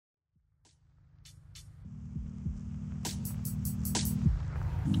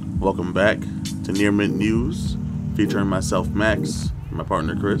Welcome back to Near Mint News, featuring myself, Max, and my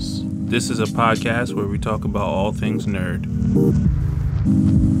partner, Chris. This is a podcast where we talk about all things nerd.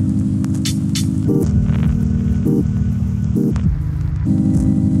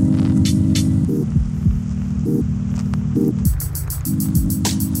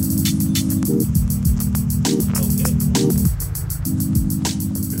 Okay.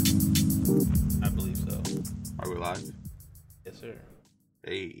 I believe so. Are we live? Yes, sir.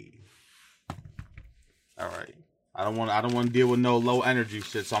 Hey. All right. I don't want to deal with no low energy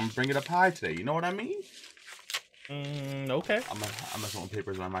shit, so I'm gonna bring it up high today. You know what I mean? Okay. I'm messing with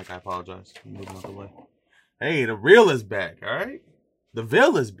papers on my mic. I apologize. I'm moving out the way. Hey, the real is back. All right. The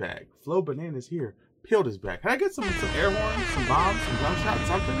Ville is back. Flo Bananas here. Peeled is back. Can I get some air horns, some bombs, some gunshots,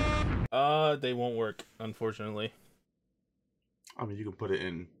 something? They won't work, unfortunately. I mean, you can put it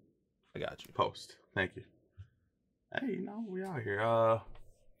in. I got you. Post. Thank you. Hey, we out here.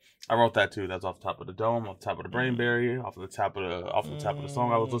 I wrote that too. That's off the top of the dome, off the top of the brain barrier, off the top of the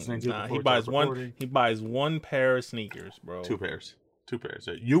song I was listening to. Nah, he buys one pair of sneakers, bro. Two pairs.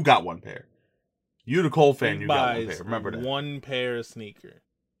 You got one pair. You the Cole fan. You got one pair. Remember that. One pair of sneakers.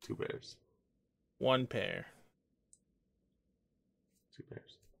 Two pairs. One pair. Two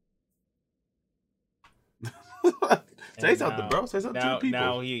pairs. Say something, bro. Say something to the people.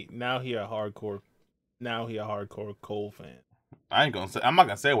 Now he a hardcore Cole fan. I'm not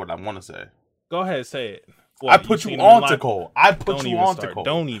gonna say what I want to say. Go ahead, say it. I put you on to Cole. I put you on to Cole.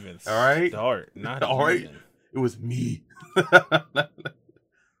 Don't even. All right. Start. Not all right. even. It was me. I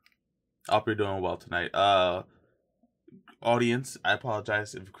hope you're doing well tonight. Audience, I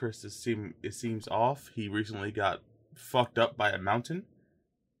apologize if Chris seems off. He recently got fucked up by a mountain.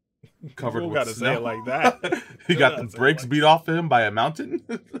 Covered with gotta snow. say it like that. He got the brakes beat off of him by a mountain.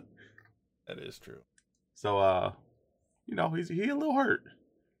 That is true. So, he's a little hurt.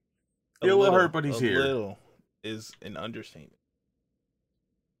 He's a little hurt, but he's here. Little is an understatement.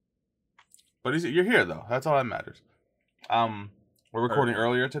 But you're here though. That's all that matters. We're recording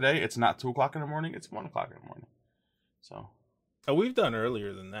earlier today. It's not 2:00 in the morning. It's 1:00 in the morning. So. Oh, we've done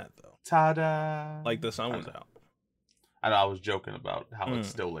earlier than that though. Ta-da! Like the sun was out. I know. I was joking about how it's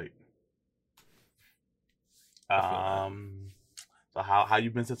still late. So how you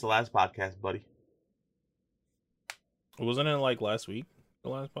been since the last podcast, buddy? Wasn't it like last week, the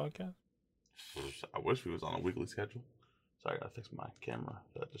last podcast? I wish we was on a weekly schedule. Sorry, I gotta fix my camera.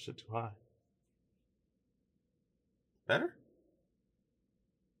 That shit too high. Better?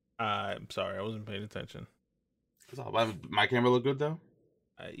 I'm sorry, I wasn't paying attention. My camera look good though?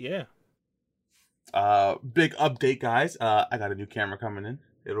 Yeah. Big update, guys. I got a new camera coming in.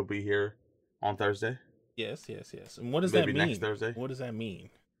 It'll be here on Thursday. Yes. And what does that mean? Maybe next Thursday. What does that mean?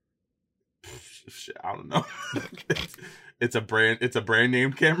 Shit, I don't know. It's a brand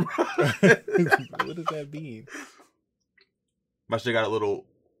name camera. What does that mean? My shit got a little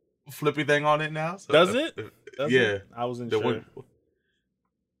flippy thing on it now. So does it? Yeah. I wasn't sure.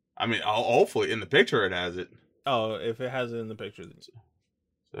 I mean, hopefully in the picture it has it. Oh, if it has it in the picture, then. So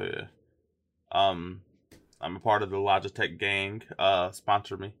yeah. I'm a part of the Logitech gang.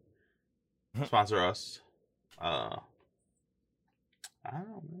 Sponsor me. Sponsor us. I don't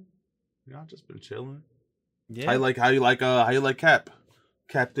know, man. I've just been chilling. Yeah. How you like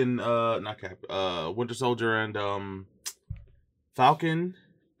Captain not Cap, Winter Soldier and Falcon,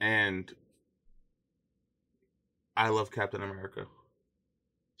 and I love Captain America.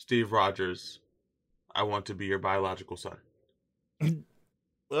 Steve Rogers, I want to be your biological son.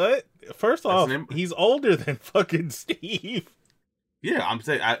 What? First off, he's older than fucking Steve. Yeah, I'm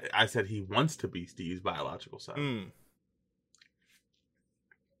saying I said he wants to be Steve's biological son.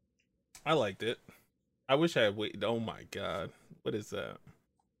 I liked it. I wish I had waited. Oh my god, what is that?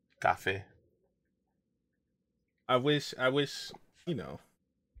 Cafe. I wish.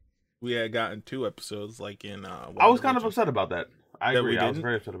 We had gotten 2 episodes, like in. I was kind of upset about that. I agree. I was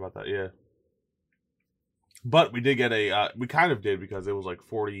very upset about that. Yeah. But we did get we kind of did because it was like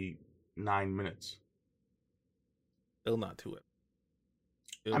 49 minutes. Still not 2 episodes.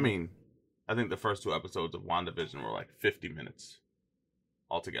 I mean, I think the first 2 episodes of WandaVision were like 50 minutes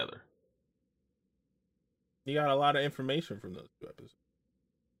altogether. You got a lot of information from those 2 episodes.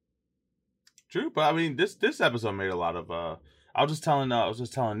 True, but I mean, this episode made a lot of. I was just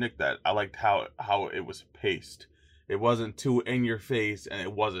telling Nick that I liked how it was paced. It wasn't too in your face, and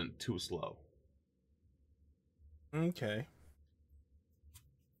it wasn't too slow. Okay.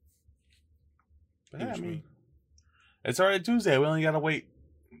 Yeah, I mean, it's already Tuesday. We only gotta wait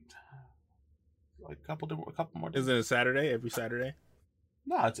like a couple more days. Is it a Saturday? Every Saturday?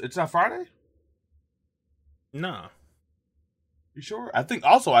 No, it's not Friday. Nah. You sure? I think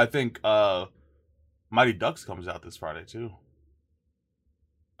Mighty Ducks comes out this Friday too.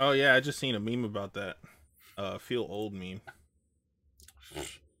 Oh yeah, I just seen a meme about that. Feel old meme.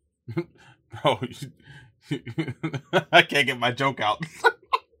 Bro, I can't get my joke out.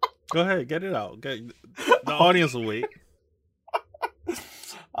 Go ahead, get it out. The audience will wait.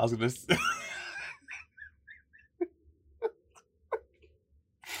 I was gonna.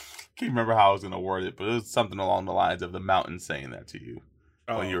 Can't remember how I was gonna word it, but it was something along the lines of the mountain saying that to you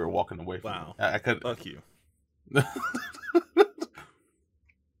when you were walking away from wow. me. I could. Fuck you.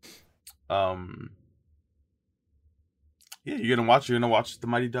 Yeah, you're gonna watch the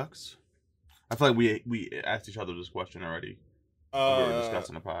Mighty Ducks? I feel like we asked each other this question already. We were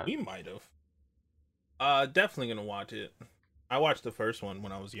discussing the pod. We might have. Definitely gonna watch it. I watched the first one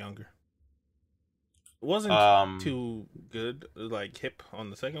when I was younger. It wasn't too good, like hip on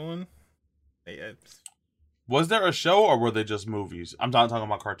the second one. Was there a show or were they just movies? I'm not talking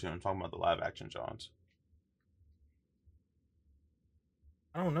about cartoon. I'm talking about the live action Johns.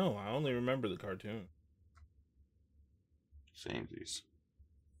 I don't know. I only remember the cartoon. Samesies.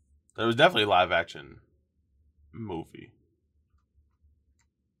 There was definitely a live action movie.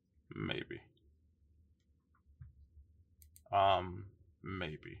 Maybe.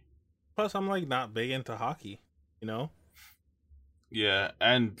 Maybe. Plus, I'm like not big into hockey. You know. Yeah,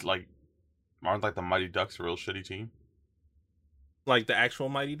 and like, aren't like the Mighty Ducks a real shitty team? Like the actual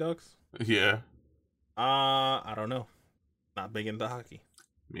Mighty Ducks? Yeah. I don't know. Not big into hockey.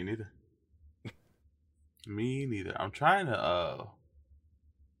 Me neither. Me neither. I'm trying to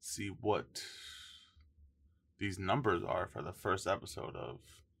see what these numbers are for the first episode of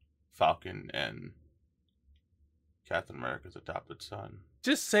Falcon and Captain America's Adopted Son.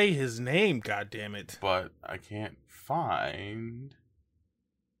 Just say his name, goddammit. But I can't find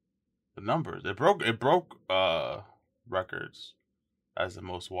the numbers. It broke records as the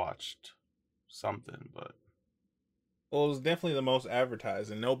most watched something, but well, it was definitely the most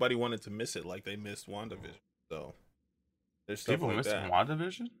advertised, and nobody wanted to miss it like they missed WandaVision. So there's stuff people like missed that.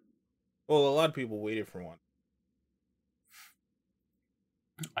 WandaVision? Well, a lot of people waited for one.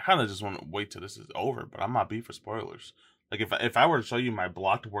 I kind of just want to wait till this is over, but I'm not beat for spoilers. Like if I were to show you my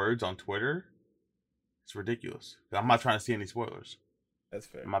blocked words on Twitter, it's ridiculous. I'm not trying to see any spoilers. That's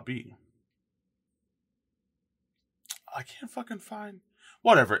fair. I'm not beat. I can't fucking find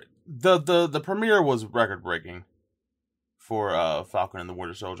whatever. The premiere was record breaking for Falcon and the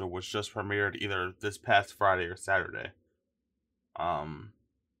Winter Soldier, which just premiered either this past Friday or Saturday.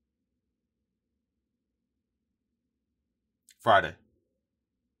 Friday.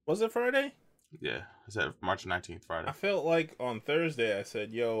 Was it Friday? Yeah, I said March 19th, Friday. I felt like on Thursday I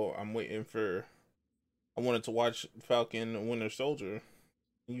said, yo, I wanted to watch Falcon and Winter Soldier.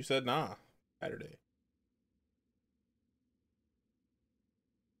 And you said, nah, Saturday.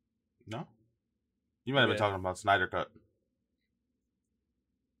 No? You might have been talking about Snyder Cut.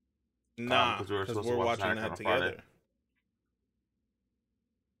 Nah, because we're watching that together. Friday.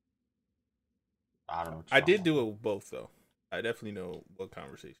 I don't know. I did do it with both, though. I definitely know what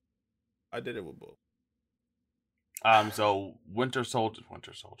conversation. I did it with both. So Winter Soldier,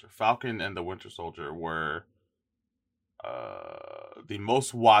 Falcon and the Winter Soldier were the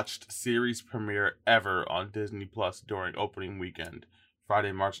most watched series premiere ever on Disney Plus during opening weekend,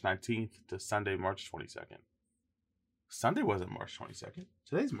 Friday, March 19th to Sunday, March 22nd. Sunday wasn't March 22nd.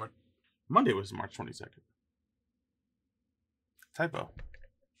 Monday was March 22nd. Typo.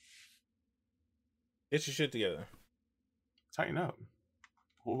 Get your shit together. Tighten up.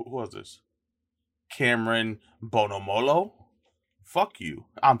 Who was this? Cameron Bonomolo? Fuck you.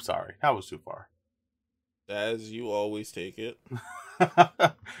 I'm sorry. That was too far. As you always take it.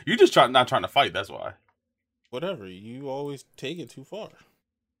 You just not trying to fight, that's why. Whatever. You always take it too far.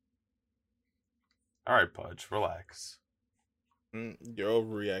 Alright, Pudge. Relax. You're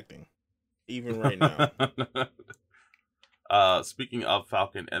overreacting. Even right now. Speaking of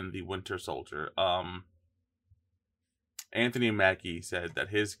Falcon and the Winter Soldier, Anthony Mackie said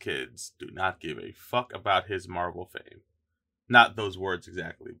that his kids do not give a fuck about his Marvel fame. Not those words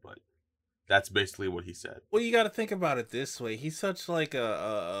exactly, but that's basically what he said. Well, you got to think about it this way. He's such like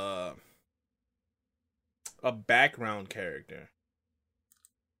a background character.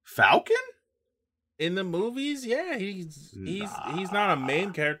 Falcon? In the movies, yeah, he's not a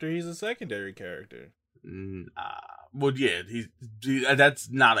main character. He's a secondary character. Well, yeah, that's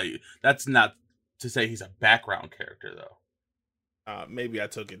not to say he's a background character though. Maybe I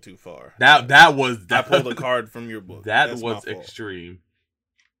took it too far. I pulled a card from your book. That was extreme.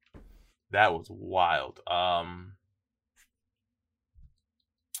 That was wild.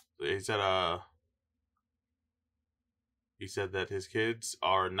 He said He said that his kids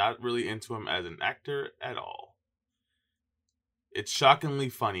are not really into him as an actor at all. It's shockingly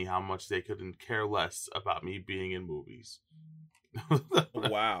funny how much they couldn't care less about me being in movies.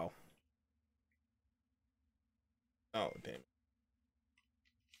 Wow. Oh, damn.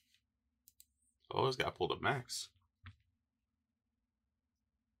 Oh, it's got pulled up Max.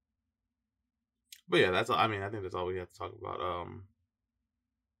 But yeah, that's all. I mean, I think that's all we have to talk about.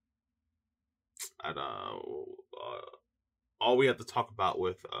 All we have to talk about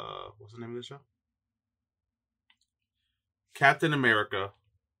with what's the name of the show? Captain America,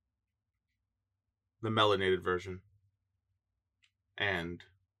 the melanated version, and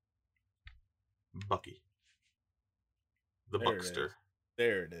Bucky, the Buckster.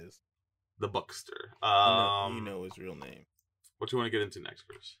 There it is. The Buckster. You know his real name. What you want to get into next,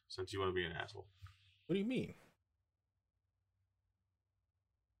 Chris? Since you want to be an asshole. What do you mean?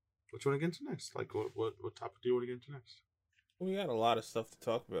 What you want to get into next? Like, what topic do you want to get into next? We got a lot of stuff to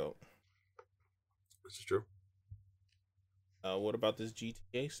talk about. This is true. What about this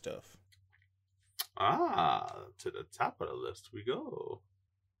GTA stuff? To the top of the list we go.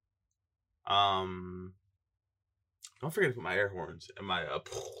 Don't forget to put my air horns and my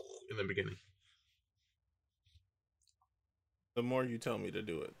in the beginning. The more you tell me to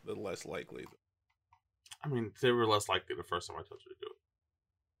do it, the less likely. I mean, they were less likely the first time I told you to do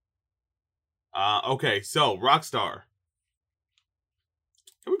it. Okay, so Rockstar.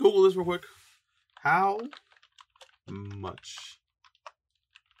 Can we Google this real quick? How much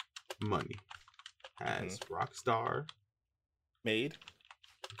money has Rockstar made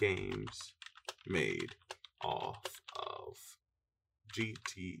games made off of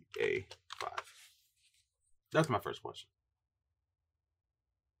GTA 5? That's my first question.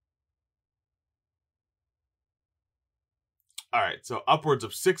 All right, so upwards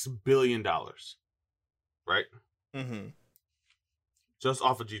of $6 billion, right? Mm-hmm. Just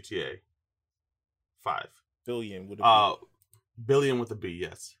off of GTA 5. Billion would it be? Billion with a B,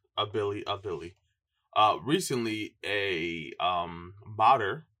 yes. A Billy. Recently, a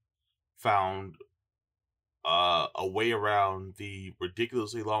modder found a way around the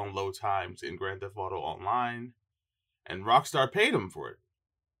ridiculously long load times in Grand Theft Auto Online, and Rockstar paid him for it.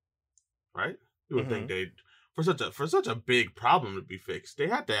 Right? You would think they'd for such a big problem to be fixed, they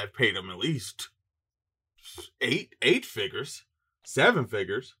had to have paid him at least eight figures, 7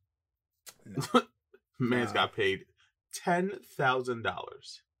 figures. No. Man's got paid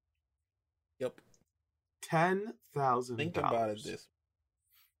 $10,000. Yep. $10,000. Think about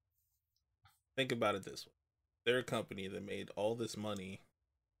it this way. They're a company that made all this money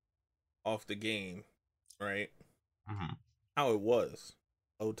off the game, right? Mm-hmm. How it was.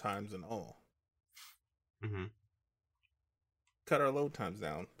 Load times and all. Mm-hmm. Cut our load times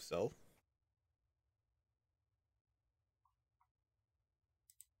down, self.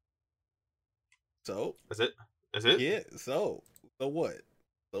 So That's it. Yeah. So what?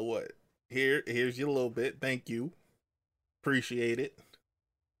 Here's your little bit. Thank you. Appreciate it.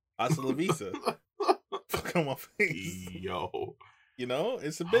 Hasta la vista. Come on, face. Yo. You know,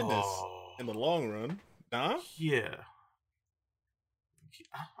 it's a business in the long run. Nah? Yeah.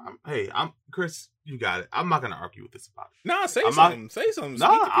 I'm Chris. You got it. I'm not gonna argue with this about it. Nah, say something.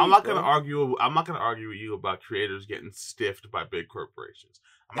 Nah, I'm not gonna argue. I'm not gonna argue with you about creators getting stiffed by big corporations.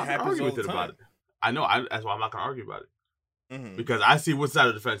 I'm not gonna argue with it about it. I know. That's why I'm not gonna argue about it. Mm-hmm. Because I see what side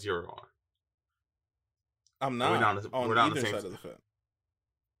of the fence you're on. I'm not on either side of the fence. Okay.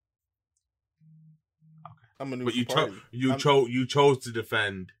 I'm a neutral party. You chose to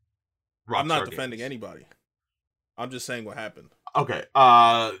defend Rockstar I'm not defending anybody. I'm just saying what happened. Okay.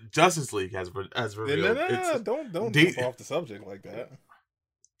 Justice League has revealed. No, don't jump off the subject like that.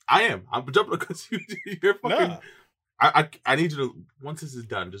 I am. I'm jumping because you're fucking. Nah. I need you to, once this is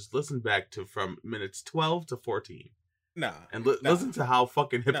done, just listen back to from minutes 12 to 14. Nah. And listen to how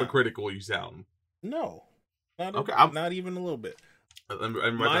fucking hypocritical you sound. No. Not even a little bit.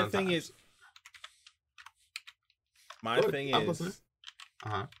 My thing is,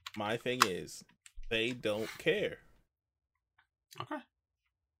 they don't care. Okay.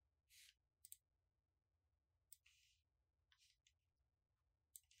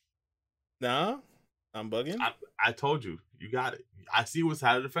 Nah, I'm bugging. I told you. You got it. I see what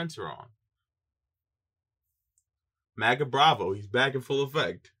side of the fence you're on. MAGA Bravo. He's back in full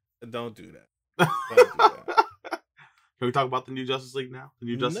effect. Don't do that. Don't do that. Can we talk about the new Justice League now? The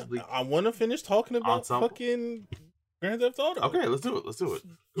new Justice League? I want to finish talking about fucking Grand Theft Auto. Okay, let's do it. Go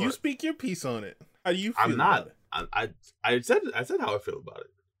ahead. Speak your piece on it. How do you feel about it? I said how I feel about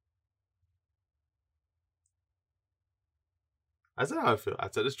it. I said how I feel. I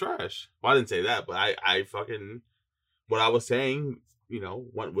said it's trash. Well, I didn't say that, but I fucking what I was saying,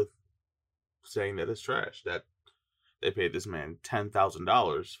 went with saying that it's trash. That they paid this man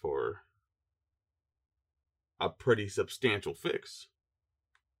 $10,000 for a pretty substantial fix.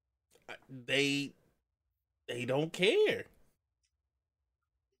 They don't care.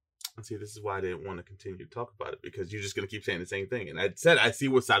 And see, this is why I didn't want to continue to talk about it, because you're just going to keep saying the same thing. And I said, I see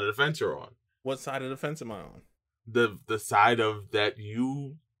what side of the fence you're on. What side of the fence am I on? The side of that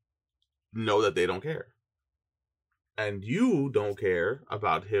you know that they don't care. And you don't care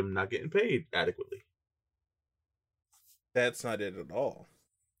about him not getting paid adequately. That's not it at all.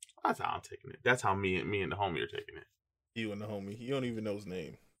 That's how I'm taking it. That's how me and the homie are taking it. You and the homie. You don't even know his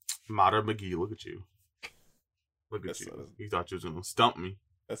name. Mater McGee, look at you. Look at you. You thought you was going to stump me.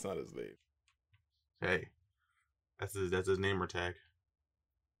 That's not his name. Hey. That's his namer tag.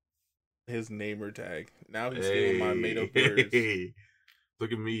 His namer tag. Now he's stealing my made-up words. Hey.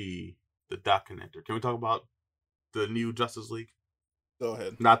 Look at me. The dot connector. Can we talk about the new Justice League? Go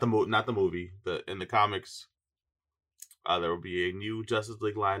ahead. Not the movie. In the comics, there will be a new Justice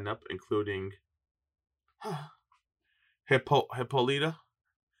League lineup, including Hippolyta.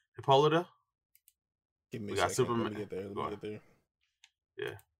 Give me we a got second. Superman. Let me get there.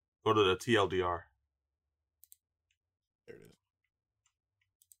 Yeah. Go to the TLDR. There it is.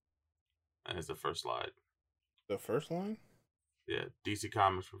 And it's the first slide. The first line? Yeah. DC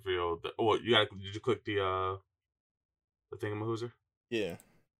Comics revealed that. Oh, did you click the thingamahooser? Yeah.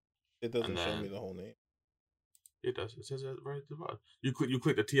 It doesn't show me the whole name. It does. It says that right at the bottom. You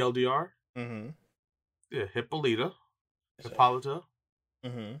click the TLDR? Mm-hmm. Yeah, Hippolyta.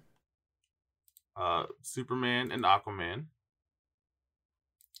 Mm-hmm. Superman and Aquaman.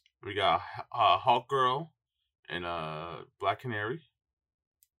 We got Hawk Girl and Black Canary.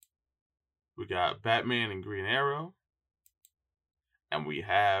 We got Batman and Green Arrow. And we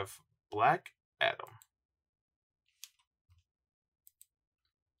have Black Adam.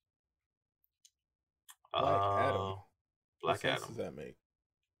 What sense does that make?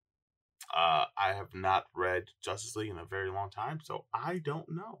 I have not read Justice League in a very long time, so I don't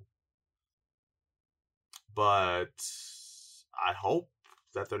know. But I hope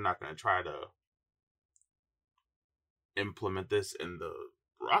that they're not going to try to implement this in the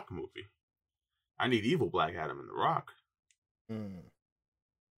Rock movie. I need evil Black Adam in the Rock.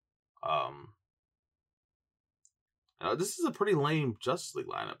 This is a pretty lame Justice League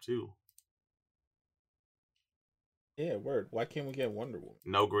lineup too. Yeah, word. Why can't we get Wonder Woman?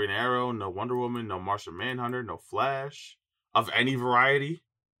 No Green Arrow, no Wonder Woman, no Martian Manhunter, no Flash of any variety.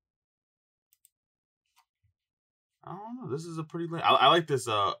 I don't know. This is a pretty lame. I like this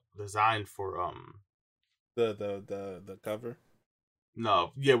design for the cover.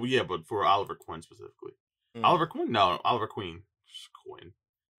 No, yeah, but for Oliver Queen specifically. Oliver Queen? No, Oliver Queen. Quinn.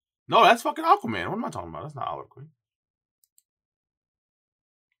 No, that's fucking Aquaman. What am I talking about? That's not Oliver Queen.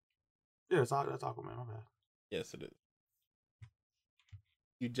 Yeah, that's Aquaman. My bad. Yes, it is.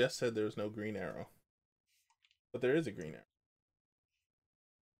 You just said there was no Green Arrow, but there is a Green Arrow.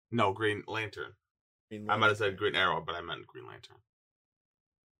 No, Green Lantern. I might have said Green Arrow, but I meant Green Lantern.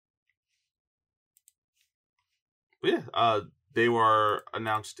 But yeah, they were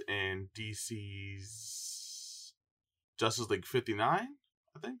announced in DC's Justice League 59,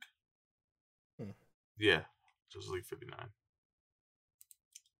 I think. Yeah, Justice League 59.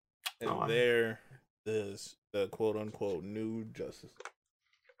 And there is the quote-unquote new Justice League.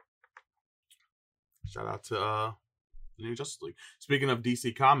 Shout out to the new Justice League. Speaking of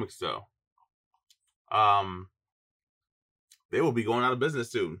DC Comics, though, they will be going out of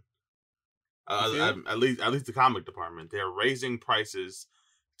business soon. At least the comic department. They're raising prices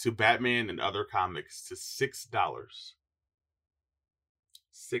to Batman and other comics to $6.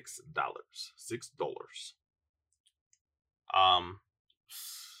 $6.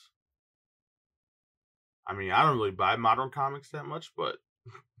 I mean, I don't really buy modern comics that much, but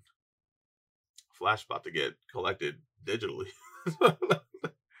Flash about to get collected digitally.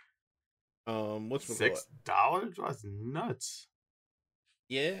 What's $6? That's nuts.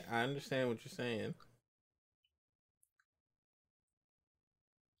 Yeah, I understand what you're saying.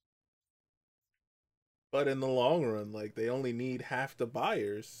 But in the long run, like, they only need half the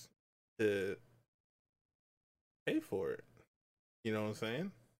buyers to pay for it. You know what I'm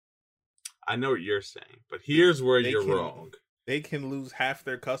saying? I know what you're saying, but here's where you're wrong. They can lose half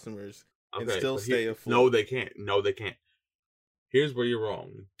their customers and still stay afloat. No, they can't. No, they can't. Here's where you're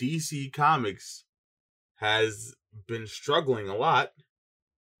wrong. DC Comics has been struggling a lot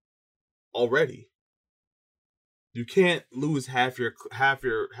already. You can't lose half your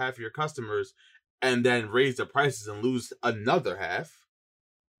customers and then raise the prices and lose another half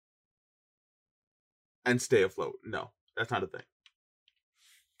and stay afloat. No. That's not a thing.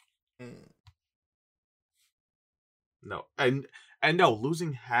 Mm. No, and no,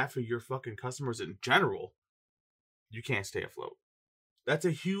 losing half of your fucking customers in general, you can't stay afloat. That's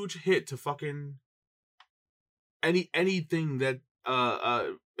a huge hit to fucking anything that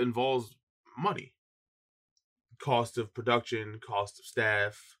involves money, cost of production, cost of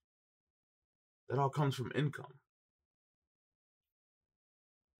staff. That all comes from income.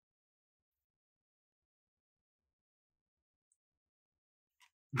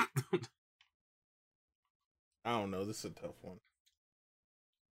 I don't know. This is a tough one.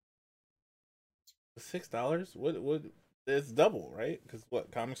 $6? What? It's double, right? Because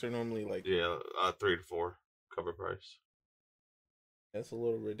what comics are normally like? Yeah, 3 to 4 cover price. That's a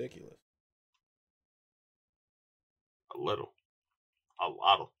little ridiculous. A little, a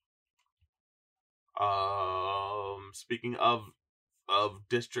lot. Speaking of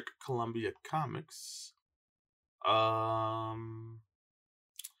District Columbia Comics,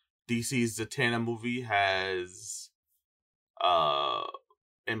 DC's Zatanna movie has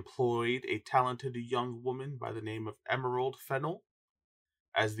employed a talented young woman by the name of Emerald Fennell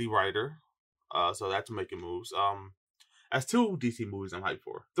as the writer. So that's making moves. That's 2 DC movies I'm hyped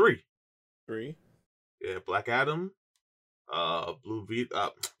for. 3. 3? Yeah, Black Adam, Blue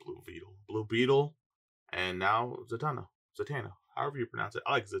Beetle, and now Zatanna. However you pronounce it.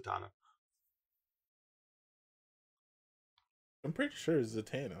 I like Zatanna. I'm pretty sure it's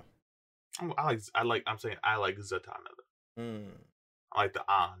Zatanna. I like Zatanna. I like the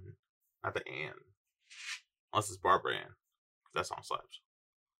on, not the an. Unless it's Barbara Ann. That song slaps.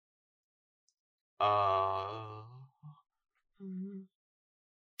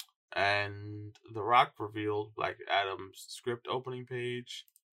 And The Rock revealed Black Adam's script opening page,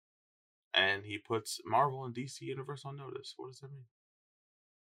 and he puts Marvel and DC Universe on notice. What does that mean?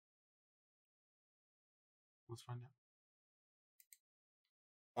 Let's find out.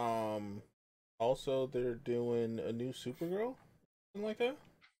 Also, they're doing a new Supergirl, something like that.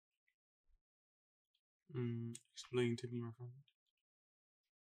 Explain to me, my friend.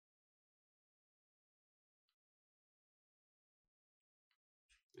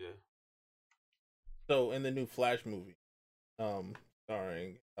 Yeah. So in the new Flash movie,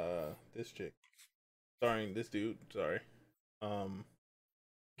 starring this chick, starring this dude. Sorry. Nah,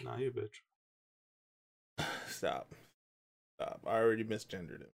 you bitch. Stop. I already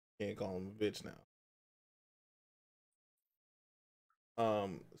misgendered him. Can't call him a bitch now.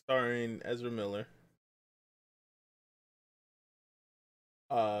 Starring Ezra Miller.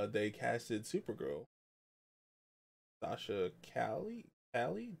 They casted Supergirl. Sasha Calle?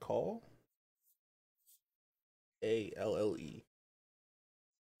 Alle? A-L-L-E.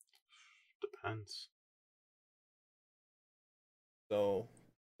 Depends. So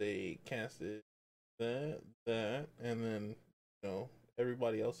they casted that, and then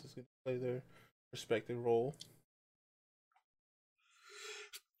everybody else is going to play their respective role.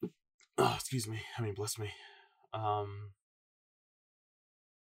 Oh, excuse me. I mean, bless me. I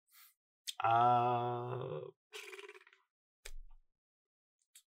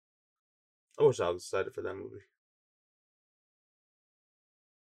wish I was excited for that movie.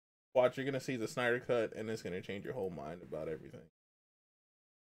 Watch, you're gonna see the Snyder Cut, and it's gonna change your whole mind about everything.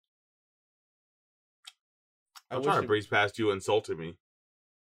 I'm trying to breeze past you insulting me.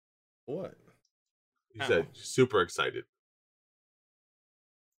 What? You said super excited.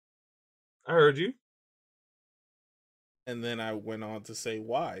 I heard you. And then I went on to say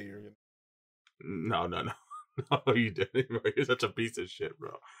why you're gonna... No, you didn't, bro. You're such a piece of shit,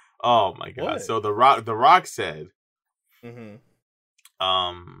 bro. Oh my god. What? So the Rock said, where's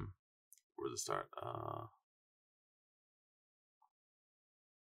the start? I'm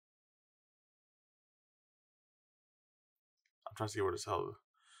trying to see where this hell.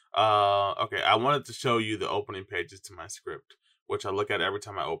 Okay, I wanted to show you the opening pages to my script, which I look at every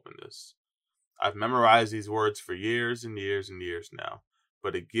time I open this. I've memorized these words for years and years and years now,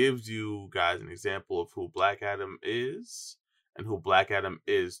 but it gives you guys an example of who Black Adam is and who Black Adam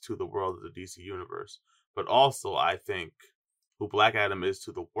is to the world of the DC universe. But also, I think, who Black Adam is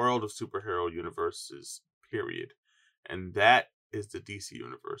to the world of superhero universes, period. And that is the DC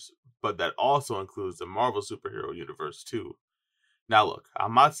universe. But that also includes the Marvel superhero universe, too. Now, look,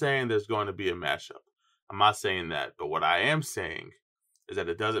 I'm not saying there's going to be a mashup. I'm not saying that. But what I am saying is that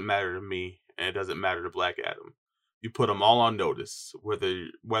it doesn't matter to me, and it doesn't matter to Black Adam. You put them all on notice,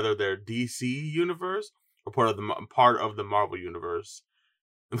 whether they're DC universe or part of the Marvel universe.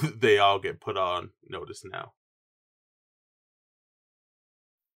 They all get put on notice now.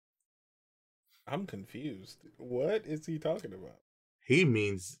 I'm confused. What is he talking about? he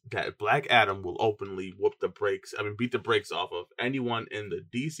means that Black Adam will openly beat the brakes off of anyone in the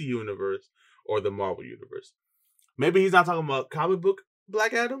DC universe or the Marvel universe. Maybe he's not talking about comic book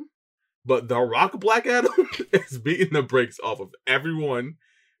Black Adam, but The Rock Black Adam is beating the brakes off of everyone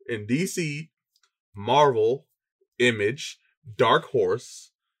in DC, Marvel, Image, Dark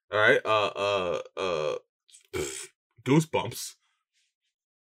Horse, all right, Goosebumps,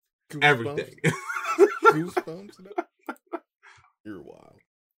 everything. Goosebumps? You're wild.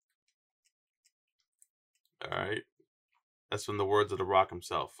 All right. That's from the words of The Rock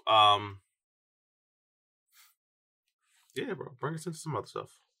himself. Yeah, bro. Bring us into some other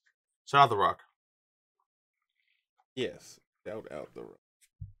stuff. Shout out The Rock. Yes. Shout out The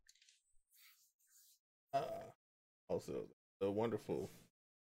Rock. Also, the wonderful.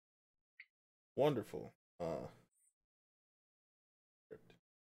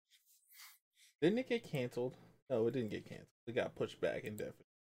 Didn't it get canceled? No, it didn't get canceled. It got pushed back indefinitely.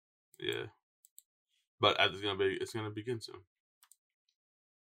 Yeah. But it's gonna begin soon.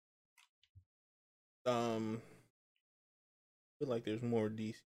 I feel like there's more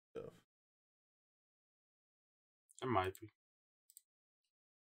DC stuff. It might be.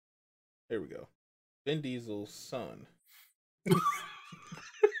 There we go. Vin Diesel's son.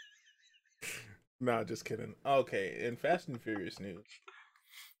 Nah, just kidding. Okay, in Fast and Furious news,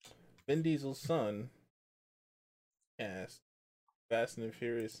 Vin Diesel's son cast Fast and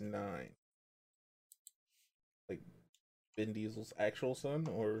Furious 9. Like Vin Diesel's actual son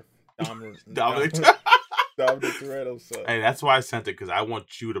or Dominic Toretto's son? Hey, that's why I sent it, because I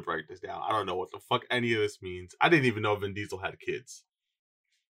want you to break this down. I don't know what the fuck any of this means. I didn't even know Vin Diesel had kids.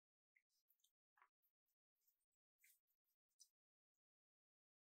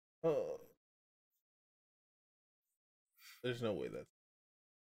 There's no way that's...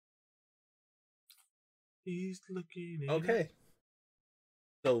 He's looking at okay.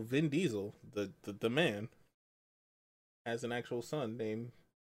 So Vin Diesel, the man, has an actual son named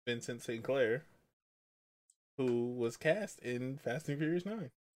Vincent Sinclair, who was cast in Fast and Furious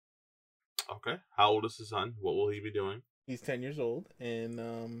 9. Okay. How old is his son? What will he be doing? He's 10 years old,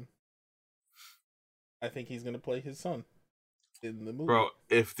 and I think he's gonna play his son in the movie. Bro,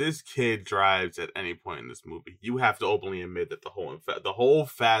 if this kid drives at any point in this movie, you have to openly admit that the whole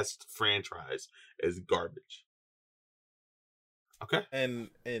Fast franchise is garbage. Okay? And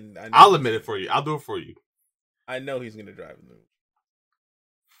I'll admit it for you. I'll do it for you. I know he's gonna drive in the movie.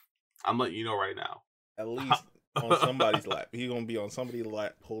 I'm letting you know right now. At least on somebody's lap. He's gonna be on somebody's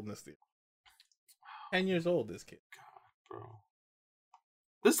lap holding the steering. 10 years old, this kid. God, bro.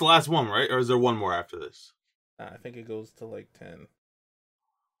 This is the last one, right? Or is there one more after this? I think it goes to like 10.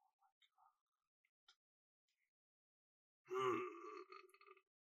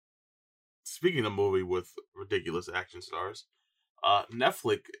 Speaking of movie with ridiculous action stars,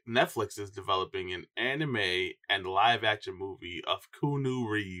 Netflix is developing an anime and live action movie of Keanu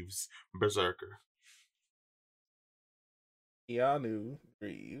Reeves' Berserker. Keanu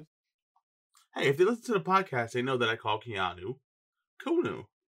Reeves. Hey, if they listen to the podcast, they know that I call Keanu Kunu.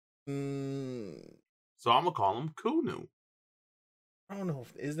 So I'm gonna call him Kunu. I don't know.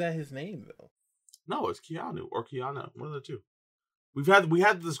 Is that his name though? No, it's Keanu or Keanu. One of the two. We had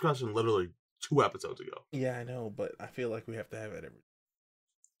the discussion literally 2 episodes ago. Yeah, I know, but I feel like we have to have it every.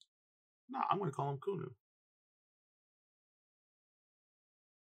 No, I'm gonna call him Kunu.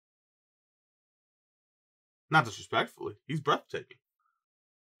 Not disrespectfully, he's breathtaking.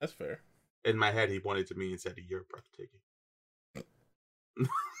 That's fair. In my head, he pointed to me and said, "You're breathtaking."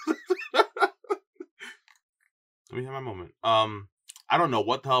 Let me have my moment. I don't know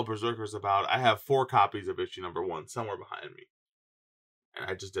what the hell Berserker's about. I have 4 copies of issue number 1 somewhere behind me, and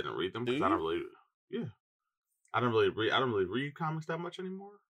I just didn't read them because I don't really. Yeah, I don't really read comics that much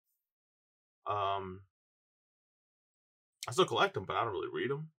anymore. I still collect them, but I don't really read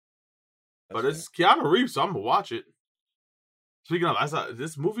them. But it's Keanu Reeves, so I'm gonna watch it. Speaking of, I saw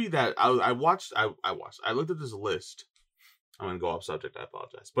this movie that I watched. I looked at this list. I'm gonna go off subject. I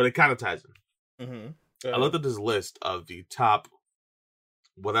apologize, but it kind of ties in. Mm-hmm. I looked at this list of the top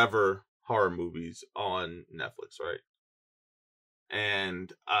whatever horror movies on Netflix, right?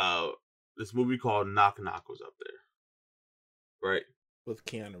 And this movie called Knock Knock was up there, right? With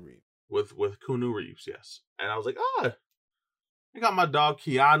Keanu Reeves. With Keanu Reeves, yes. And I was like, I got my dog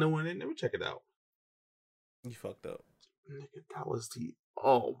Keanu in it. Let me check it out. You fucked up. Nigga, that was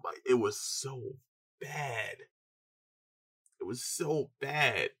it was so bad. It was so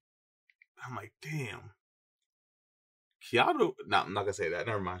bad. I'm like, damn. Keanu. No, I'm not gonna say that.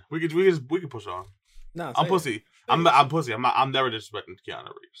 Never mind. We can push on. No, I'm pussy. I'm pussy. I'm never disrespecting Keanu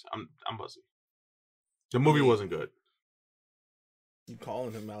Reeves. I'm pussy. The movie wasn't good. You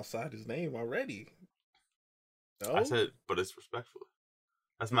calling him outside his name already? No, I said, but it's respectfully.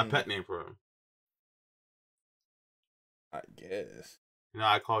 That's my pet name for him. I guess. You know,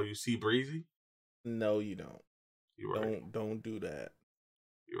 I call you Sea Breezy. No, you don't. You're right. Don't do that.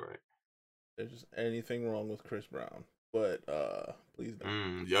 You're right. There's anything wrong with Chris Brown, but please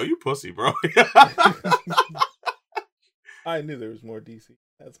don't. Yo, you pussy, bro. I knew there was more DC.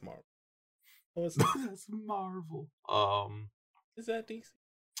 That's Marvel. Oh, it's not. That's Marvel. Is that DC?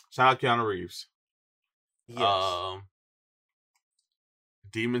 Shout out Keanu Reeves. Yes.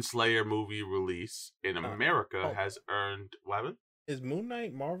 Demon Slayer movie release in America has earned what? Is Moon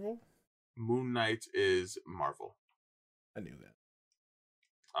Knight Marvel? Moon Knight is Marvel. I knew that.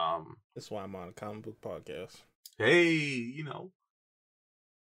 That's why I'm on a comic book podcast. Hey, you know.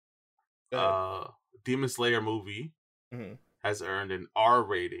 Demon Slayer movie has earned an R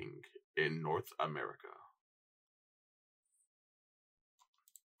rating in North America.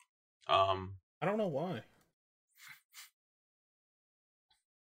 I don't know why.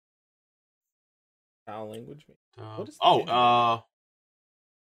 Foul language. What is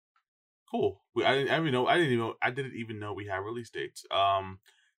cool. I didn't even know we had release dates. Oh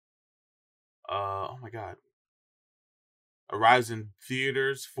my god. Arrives in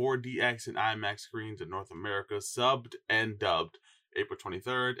theaters, 4DX and IMAX screens in North America, subbed and dubbed April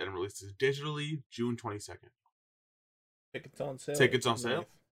 23rd, and releases digitally June 22nd. Tickets on sale. Tickets on sale.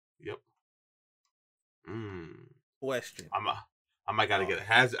 Yep. Question. I might gotta get a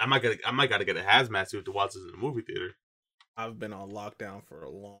hazmat suit to watch this in the movie theater. I've been on lockdown for a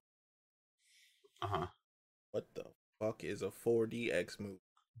long. What the fuck is a 4DX movie,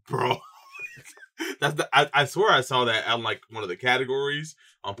 bro? I swear I saw that on like one of the categories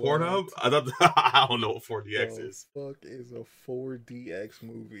on Pornhub. I don't know what 4DX is. Fuck is a 4DX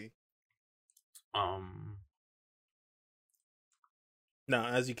movie? Now,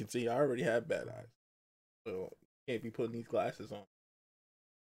 as you can see, I already have bad eyes, so can't be putting these glasses on.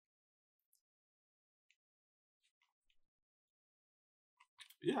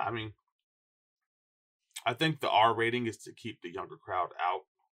 Yeah, I mean, I think the R rating is to keep the younger crowd out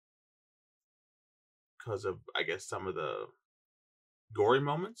because of, I guess, some of the gory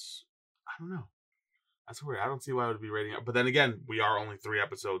moments. I don't know. That's weird. I don't see why it would be rating up. But then again, we are only 4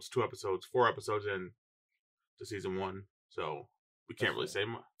 episodes in to season 1, so we can't really say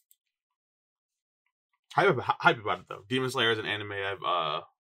much. Hype about it though. Demon Slayer is an anime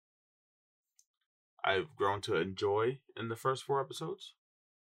I've grown to enjoy in the first 4 episodes.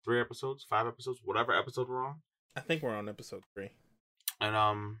 3 episodes, 5 episodes, whatever episode we're on. I think we're on episode 3.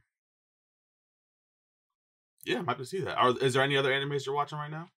 And yeah, I'm happy to see that. Is there any other animes you're watching right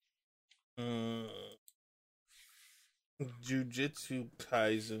now? Jujutsu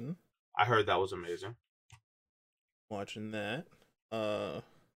Kaisen. I heard that was amazing. Watching that. The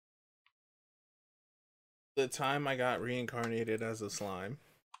Time I Got Reincarnated as a Slime.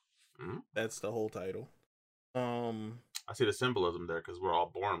 That's the whole title. I see the symbolism there because we're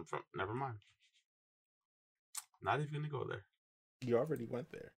all born from. Never mind. Not even gonna go there. You already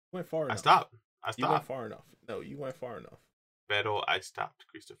went there. You went far enough. I stopped. You went far enough. No, you went far enough. Pero I stopped.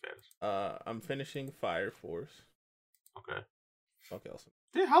 Cristo Fez. I'm finishing Fire Force. Okay. Fuck else.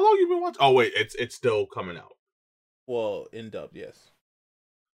 Yeah, how long you been watching? Oh wait, it's still coming out. Well, in dub, yes.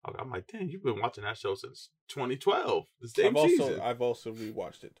 Okay, I'm like, dang, you've been watching that show since 2012. The same season. I've also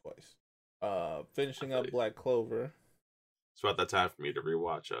rewatched it twice. Finishing up Black Clover. It's about that time for me to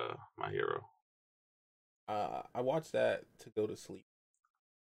rewatch My Hero. I watched that to go to sleep.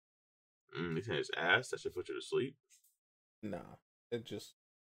 You think it's ass that should put you to sleep? Nah, it just,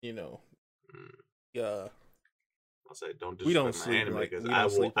 Yeah. I'll say don't. We don't sleep anime like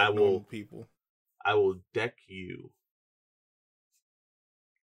I will. People. I will deck you.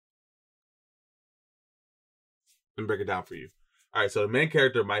 Let me break it down for you. All right, so the main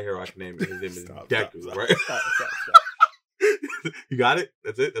character of My Hero Academia, his name is Deku, right? Stop. You got it?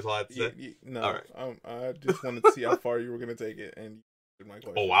 That's it? That's all I have to say? No. All right. I just wanted to see how far you were going to take it, and you my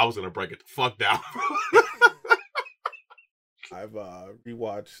question. Oh, I was going to break it the fuck down. I've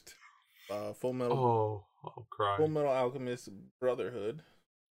rewatched Full Metal Alchemist Brotherhood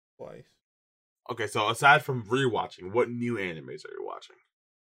twice. Okay, so aside from rewatching, what new animes are you watching?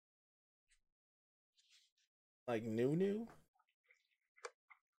 Like new?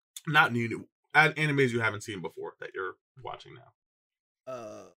 Not new. Animes you haven't seen before that you're watching now.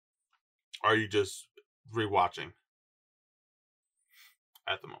 Are you just rewatching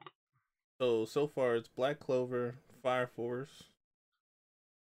at the moment? So far it's Black Clover, Fire Force,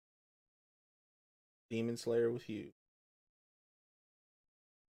 Demon Slayer with you,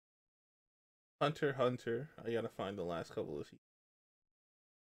 Hunter x Hunter. I gotta find the last couple of seasons.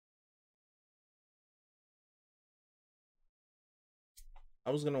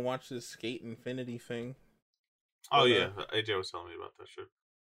 I was gonna watch this Skate Infinity thing. Oh But, yeah, AJ was telling me about that shit.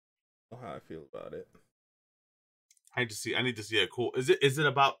 know how I feel about it. I need to see a cool. Is it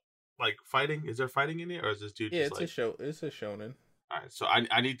about like fighting? Is there fighting in it, or is this dude Yeah, just it's like? a show. It's a shonen. All right, so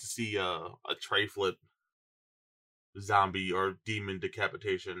I need to see a tray flip, zombie or demon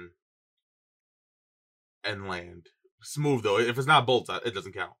decapitation, and land smooth though. If it's not bolts, it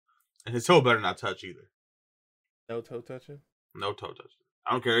doesn't count. And his toe better not touch either. No toe touching. No toe touch.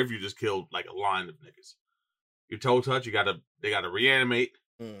 I don't care if you just killed like a line of niggas. Your toe touch, they gotta reanimate.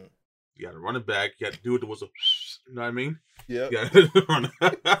 Mm. You gotta run it back. You gotta do it. There was a, you know what I mean? Yeah. You gotta run.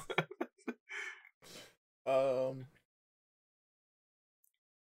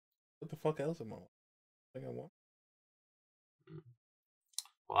 What the fuck else am I? I think I want.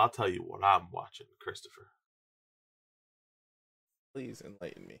 Well, I'll tell you what I'm watching, Christopher. Please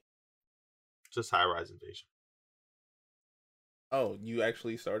enlighten me. Just High Rise Invasion. Oh, you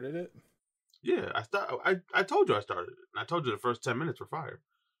actually started it? Yeah, I told you I started it. And I told you the first 10 minutes were fire.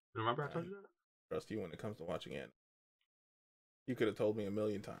 Remember I told you that? Trust you when it comes to watching it. You could have told me a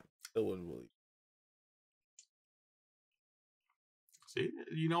million times. Still wouldn't believe. See,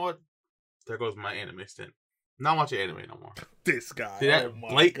 you know what? There goes my anime stint. Not watching anime no more. This guy. See that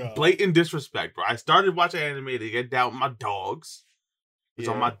blatant disrespect, bro. I started watching anime to get down with my dogs. It's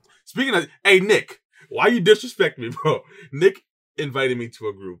on my. Speaking of, hey Nick, why you disrespect me, bro? Nick invited me to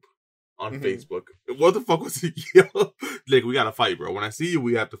a group on Facebook. What the fuck was it? Yo, Nick, we gotta fight, bro. When I see you,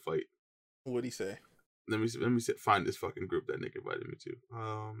 we have to fight. What'd he say? Let me find this fucking group that Nick invited me to.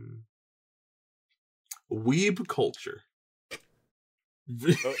 Weeb culture.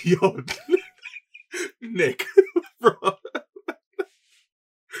 Yo, Nick, bro.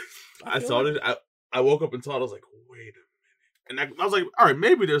 I saw it. I woke up and saw it. I was like, wait a minute. And I was like, all right,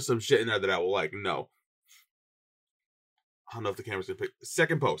 maybe there's some shit in there that I will like. No. I don't know if the camera's gonna pick.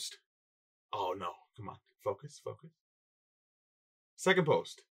 Second post. Oh no. Come on. Focus. Second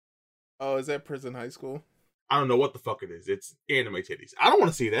post. Oh, is that Prison High School? I don't know what the fuck it is. It's anime titties. I don't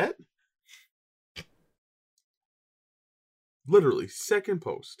want to see that. Literally, second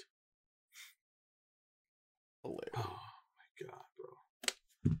post. Hilarious. Oh my god,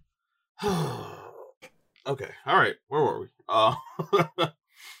 bro. Okay, all right. Where were we?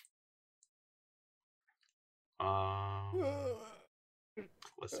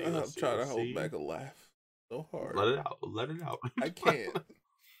 Let's see. I'm trying to hold back a laugh so hard. Let it out. I can't.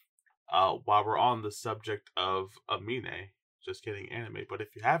 While we're on the subject of Amine, just kidding, anime. But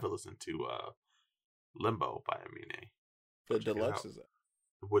if you haven't listened to Limbo by Amine, the deluxe is that.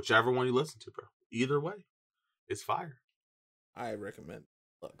 Whichever one you listen to, bro. Either way, it's fire. I recommend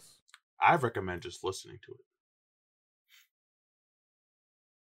deluxe. I recommend just listening to it.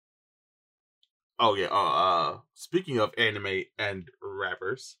 Oh yeah. Speaking of anime and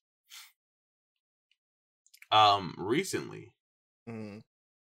rappers, recently,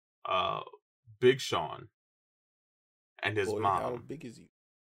 Big Sean and his mom. How big is you?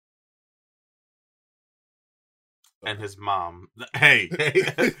 And his mom. Hey.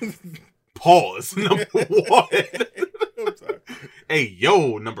 Pause. Number one. I'm sorry. Hey,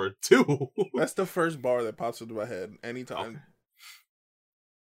 yo, number two. That's the first bar that pops into my head anytime. Okay.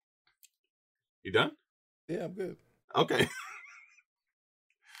 You done? Yeah, I'm good. Okay.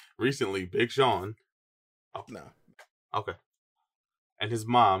 Recently, Big Sean. Oh. Nah. Okay. And his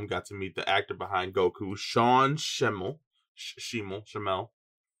mom got to meet the actor behind Goku, Sean Schemmel.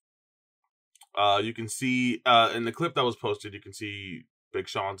 You can see in the clip that was posted, you can see Big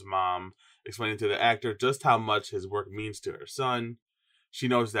Sean's mom explaining to the actor just how much his work means to her son. She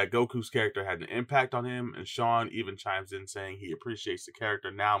knows that Goku's character had an impact on him, and Sean even chimes in saying he appreciates the character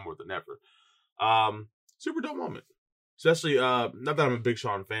now more than ever. Super dope moment. Especially, not that I'm a big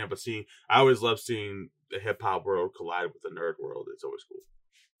Sean fan, but I always love seeing the hip hop world collide with the nerd world. It's always cool.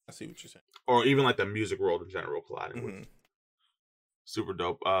 I see what you're saying. Or even like the music world in general colliding with. Super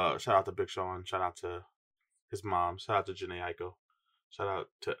dope. Shout out to Big Sean. Shout out to his mom. Shout out to Janae Aiko. Shout out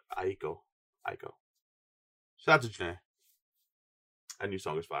to Aiko. Shout out to Janae. That new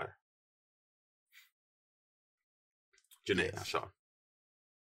song is fire. Janae, not Sean.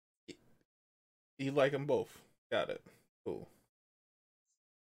 You like them both. Got it. Cool.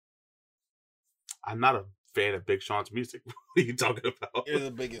 I'm not a fan of Big Sean's music. What are you talking about? You're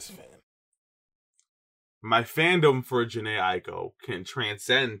the biggest fan. My fandom for Janae Aiko can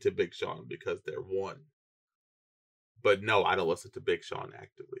transcend to Big Sean because they're one. But no, I don't listen to Big Sean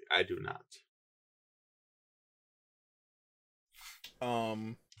actively. I do not.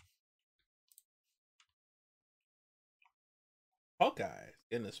 Hawkeye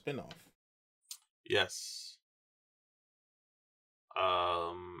in a spinoff. Yes.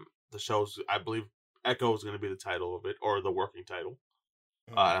 The show's, I believe, Echo is going to be the title of it, or the working title.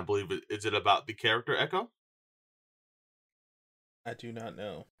 And I believe is it about the character Echo? I do not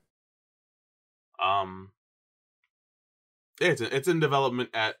know. Yeah, it's in development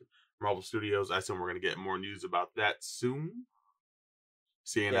at Marvel Studios. I assume we're gonna get more news about that soon.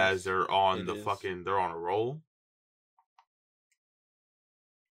 Seeing as Yes, they're on it the is. they're on a roll.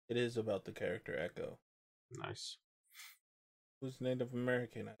 It is about the character Echo, Nice, who's Native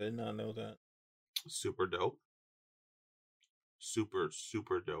American. I did not know that. super dope, super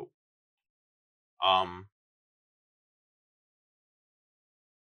dope. Um,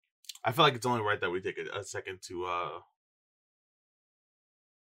 I feel like it's only right that we take a second to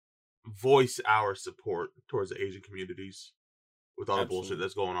voice our support towards the Asian communities with all the bullshit Absolutely.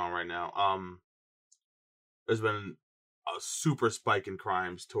 that's going on right now. There's been a super spike in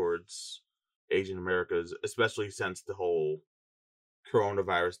crimes towards Asian Americas, especially since the whole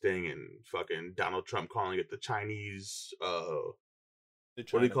coronavirus thing and fucking Donald Trump calling it the Chinese The what do you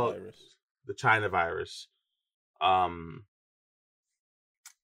China call it? virus. The China virus. Um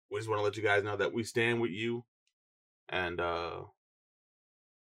we just want to let you guys know that we stand with you and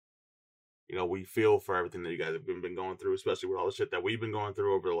we feel for everything that you guys have been going through, especially with all the shit that we've been going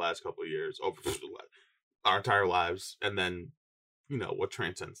through over the last couple of years, over our entire lives, and then what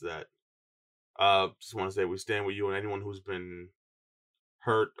transcends that. Just want to say we stand with you and anyone who's been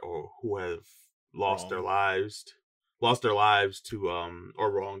hurt or who have Wrong. lost their lives to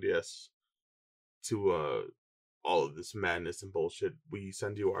or wronged, yes, to all of this madness and bullshit. We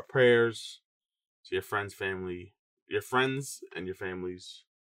send you our prayers to your friends and your families,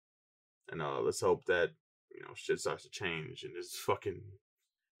 and let's hope that shit starts to change in this fucking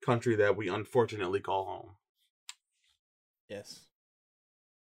country that we unfortunately call home. Yes.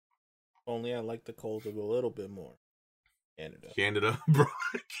 Only I like the cold a little bit more. Canada, bro.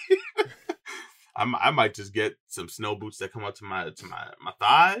 I might just get some snow boots that come up to my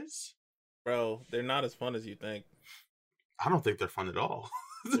thighs. Bro, they're not as fun as you think. I don't think they're fun at all.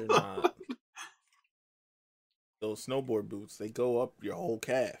 They're not. Those snowboard boots, they go up your whole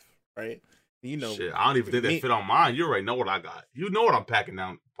calf, right? You know, shit, I don't even think they fit on mine. You already know what I got. You know what I'm packing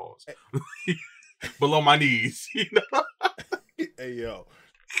down. Pause. Below my knees. Hey yo.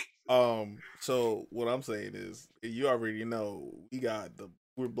 So what I'm saying is, you already know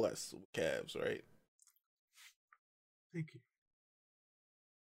we're blessed with calves, right? Thank you.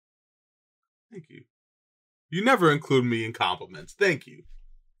 Thank you. You never include me in compliments. Thank you.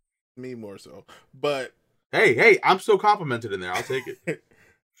 Me more so, but hey, I'm still complimented in there. I'll take it.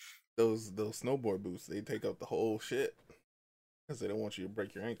 those snowboard boots, they take up the whole shit because they don't want you to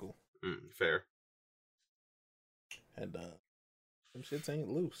break your ankle. Fair. And them shits ain't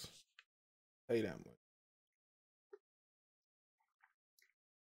loose. Tell you that much.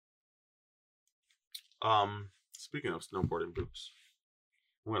 Speaking of snowboarding boots,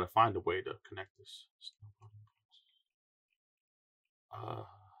 I'm gonna find a way to connect this.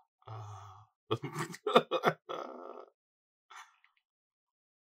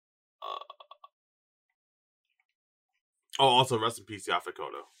 Oh, also rest in peace, Yaphet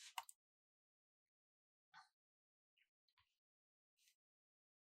Kotto.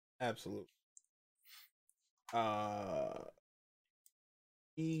 Absolutely.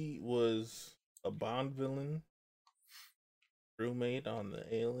 He was a Bond villain, crewmate on the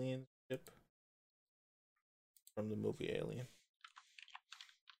alien ship from the movie Alien.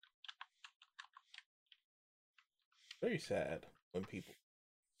 Very sad when people.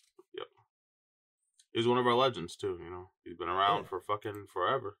 Yep. He's one of our legends too. He's been around for fucking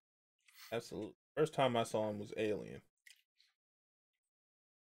forever. Absolutely. First time I saw him was Alien.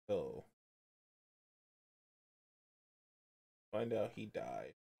 So find out he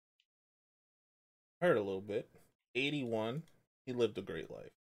died. Heard a little bit. 81. He lived a great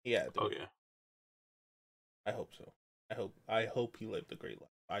life. He had to. Oh yeah. I hope so. I hope he lived a great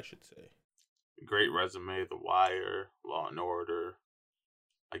life, I should say. Great resume, The Wire, Law and Order,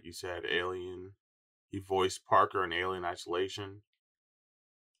 like you said, Alien. He voiced Parker in Alien Isolation.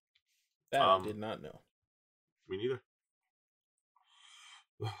 That I did not know. Me neither.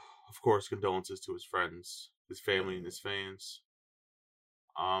 Of course, condolences to his friends, his family, and his fans.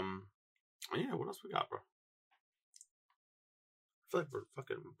 Yeah, what else we got, bro? I feel like we're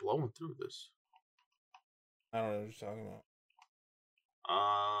fucking blowing through this. I don't know what you're talking about.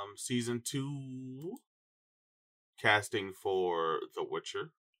 Season 2 casting for The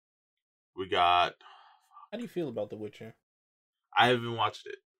Witcher. We got. How do you feel about The Witcher? I haven't watched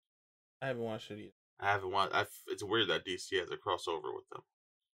it. I haven't watched it either. I haven't watched. It's weird that DC has a crossover with them.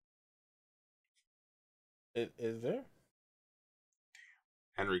 Is there?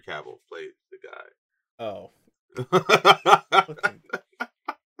 Henry Cavill played the guy. Oh.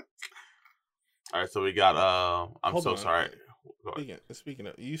 All right, so we got I'm Hold so on. sorry. Speaking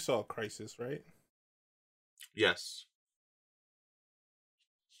of, you saw Crisis, right? Yes.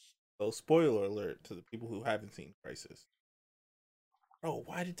 So, spoiler alert to the people who haven't seen Crisis. Bro,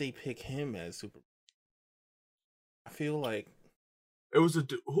 why did they pick him as Superman? I feel like it was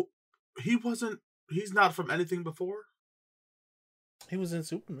he's not from anything before. He was in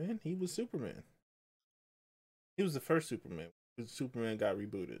Superman. He was Superman. He was the first Superman. Superman got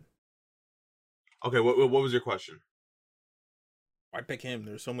rebooted. Okay, what was your question? Why pick him?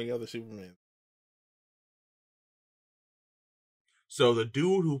 There's so many other Supermen. So the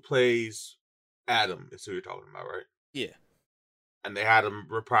dude who plays Adam is who you're talking about, right? Yeah. And they had him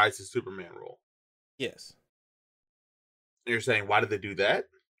reprise his Superman role. Yes. And you're saying, why did they do that?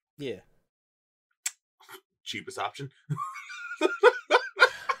 Yeah. Cheapest option. I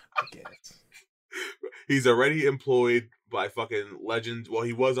guess. He's already employed by fucking Legends. Well,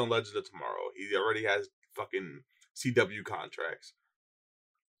 he was on Legends of Tomorrow. He already has fucking CW contracts.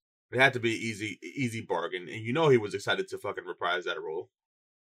 It had to be easy bargain, and you know he was excited to fucking reprise that role.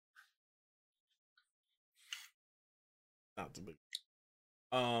 Not the big.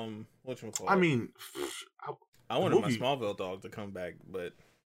 Whatchamacallit? I mean, I wanted my Smallville dog to come back, but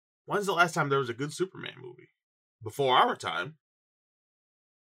when's the last time there was a good Superman movie? Before our time.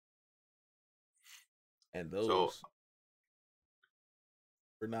 And those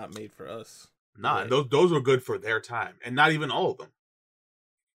were not made for us. Nah, those were good for their time, and not even all of them.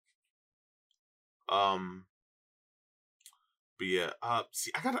 But yeah,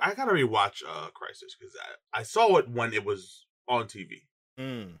 see, I gotta rewatch Crisis because I saw it when it was on TV.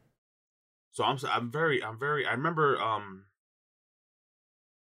 So I'm very I remember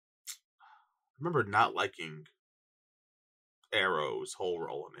not liking Arrow's whole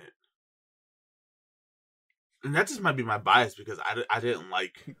role in it. And that just might be my bias because I didn't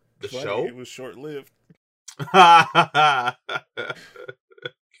like the show. It was short lived.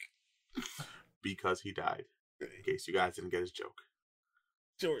 Because he died. In case you guys didn't get his joke.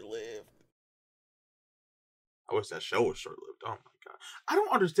 Short lived. I wish that show was short lived. Oh my god. I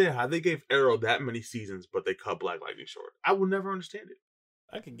don't understand how they gave Arrow that many seasons, but they cut Black Lightning short. I will never understand it.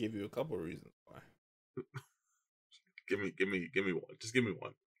 I can give you a couple of reasons why. Give me one. Just give me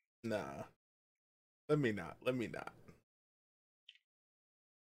one. Nah. Let me not.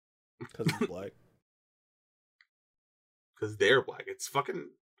 Because he's black. Because they're black. It's fucking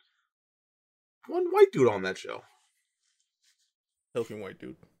one white dude on that show. Token white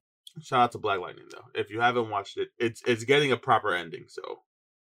dude. Shout out to Black Lightning though. If you haven't watched it, it's getting a proper ending, so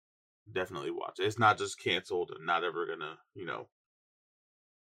definitely watch it. It's not just canceled and not ever gonna,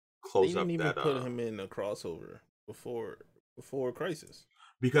 close up that. They didn't even put him in a crossover before Crisis.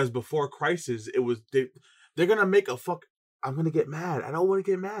 Because before Crisis, it was they're gonna make a fuck. I'm gonna get mad. I don't want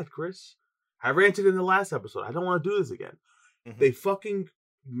to get mad, Chris. I ranted in the last episode. I don't want to do this again. Mm-hmm. They fucking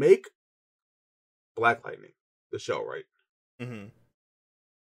make Black Lightning the show, right? Mm-hmm.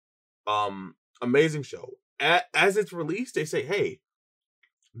 Amazing show. As it's released, they say, "Hey,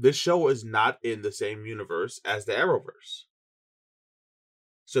 this show is not in the same universe as the Arrowverse."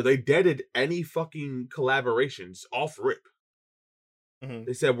 So they deaded any fucking collaborations off rip. Mm-hmm.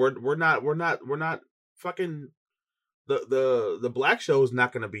 They said we're not fucking the black show is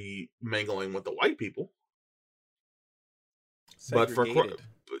not going to be mingling with the white people. Segregated.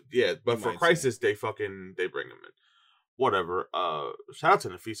 But for Crisis they bring them in. Whatever. Shout out to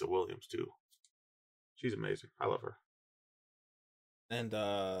Nafisa Williams too. She's amazing. I love her. And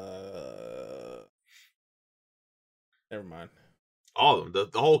never mind. All of them,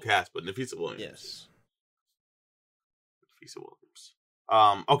 the whole cast, but Nafisa Williams. Yes. Nafisa Williams.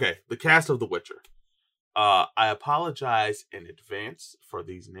 Okay, the cast of The Witcher. I apologize in advance for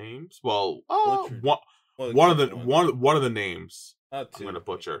these names. Well, one of the names I'm going to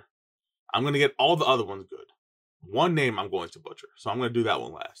butcher. I'm going to get all the other ones good. One name I'm going to butcher, so I'm going to do that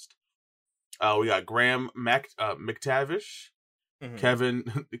one last. We got Graham McTavish, mm-hmm.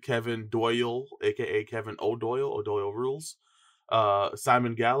 Kevin Doyle, aka Kevin O'Doyle Rules.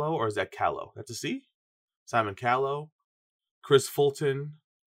 Simon Gallo, or is that Callow? That's a C. Simon Callow, Chris Fulton,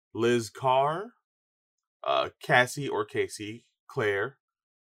 Liz Carr, Cassie or Casey Claire,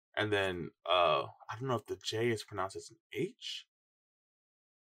 and then I don't know if the J is pronounced as an H,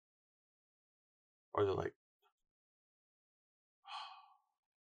 or they're like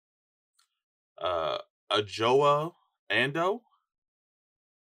Ajoa Ando.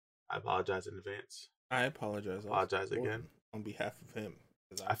 I apologize in advance. I apologize. Apologize again on behalf of him.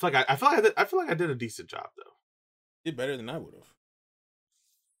 I feel like I did a decent job though. Did better than I would have.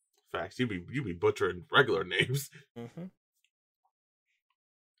 Facts. You be butchering regular names. Mm-hmm.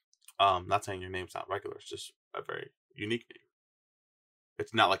 Not saying your name's not regular. It's just a very unique name.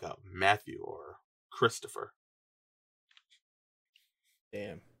 It's not like a Matthew or Christopher.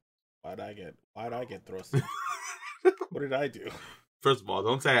 Damn. Why'd I get thrust? What did I do? First of all,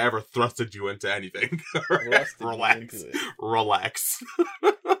 don't say I ever thrusted you into anything. Relax. Into it. Relax.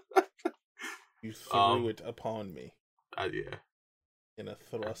 You threw it upon me. Yeah. In a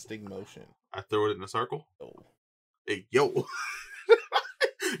thrusting motion. I threw it in a circle? Oh. Hey, yo.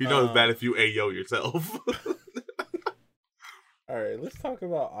 You know it's bad if you yo yourself. Alright, let's talk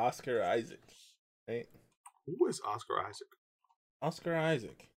about Oscar Isaac. Right? Who is Oscar Isaac? Oscar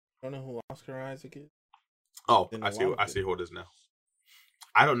Isaac. Don't know who Oscar Isaac is? Oh, I see who it is now.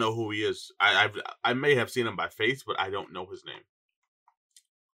 I don't know who he is. I may have seen him by face, but I don't know his name.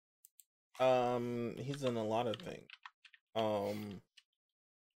 He's in a lot of things.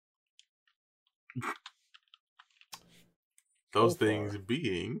 Those things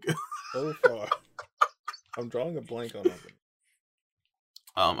being so far. I'm drawing a blank on them.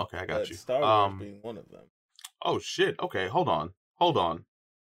 Okay, I got you. Star Wars being one of them. Oh shit. Okay, hold on.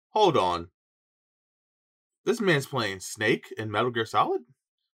 This man's playing Snake in Metal Gear Solid?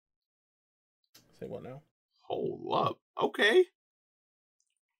 Say what now? Hold up. Okay.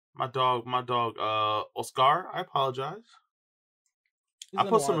 My dog, Oscar, I apologize. I'll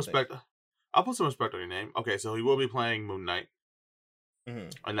put some respect on your name. Okay, so he will be playing Moon Knight. Mm-hmm.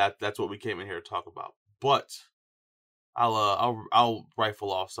 And that's what we came in here to talk about. But I'll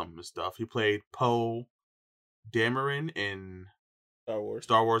rifle off some of his stuff. He played Poe Dameron in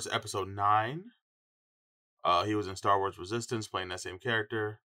Star Wars Episode 9. He was in Star Wars Resistance, playing that same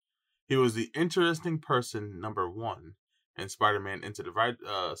character. He was the interesting person #1 in Spider-Man Into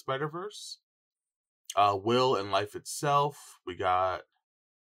the Spider-Verse. Will in Life Itself. We got.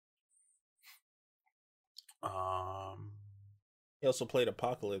 He also played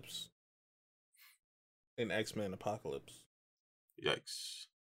Apocalypse in X-Men Apocalypse. Yikes.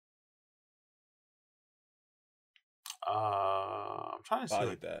 I'm trying to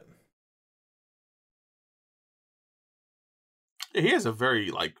see that. Yeah, he has a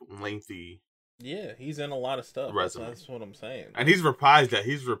very lengthy. Yeah, he's in a lot of stuff. That's what I'm saying. And he's reprised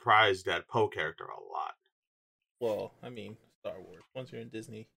that Poe character a lot. Well, I mean, Star Wars. Once you're in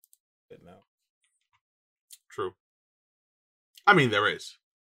Disney, good now. True. I mean, there is.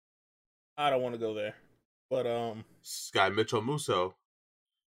 I don't want to go there, but Sky Mitchell Musso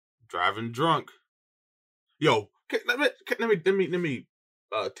driving drunk. Yo, let me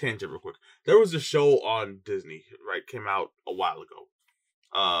tangent real quick. There was a show on Disney, right? Came out a while ago.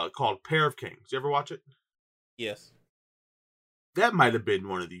 Called Pair of Kings. You ever watch it? Yes. That might have been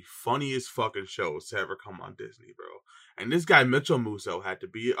one of the funniest fucking shows to ever come on Disney, bro. And this guy Mitchell Russo,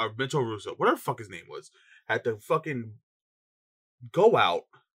 whatever the fuck his name was, had to fucking go out,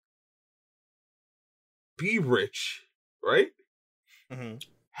 be rich, right? Mm-hmm.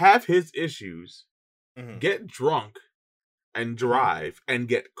 Have his issues, mm-hmm. get drunk, and drive, and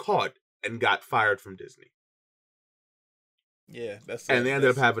get caught, and got fired from Disney. Yeah, and they ended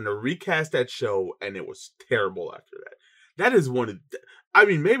up having to recast that show, and it was terrible after that. That is one of, I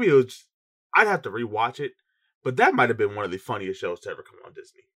mean, maybe it was, I'd have to rewatch it, but that might have been one of the funniest shows to ever come on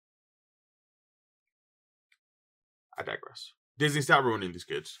Disney. I digress. Disney, stop ruining these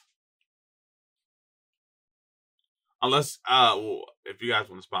kids. Unless, if you guys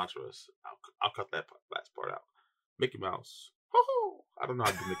want to sponsor us, I'll cut that last part out. Mickey Mouse. Oh, I don't know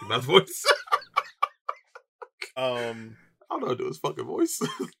how to do Mickey Mouse voice. I don't know how to do his fucking voice.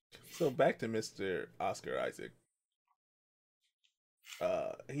 So back to Mr. Oscar Isaac.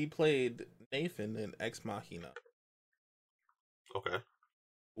 He played Nathan in Ex Machina. Okay.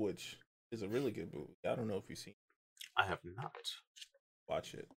 Which is a really good movie. I don't know if you've seen it. I have not.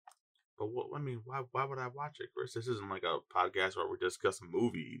 Watch it. But what? I mean, why would I watch it, Chris? This isn't like a podcast where we're discussing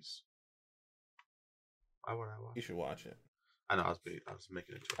movies. Why would I watch it? You should watch it. I know, I was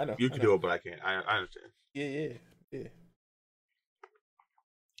making it. I know. You can do it, but I can't. I understand. Yeah.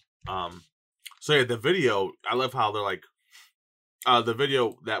 So yeah, the video, I love how they're like, the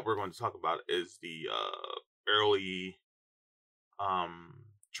video that we're going to talk about is the early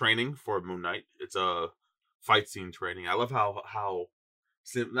training for Moon Knight. It's a fight scene training. I love how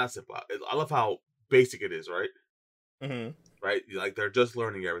not simple. I love how basic it is, right? Mm-hmm. Right? Like, they're just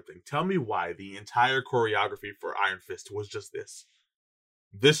learning everything. Tell me why the entire choreography for Iron Fist was just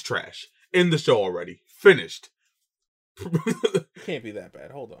this trash in the show already finished. It can't be that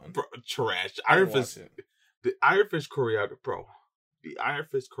bad. Hold on. Bro, trash. Iron Fist. The Iron Fist choreography, bro. The Iron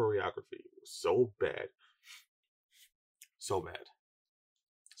Fist choreography was so bad. So bad.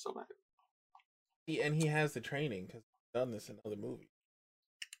 So bad. He has the training because he's done this in other movies.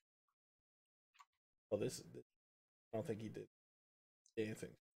 Oh, I don't think he did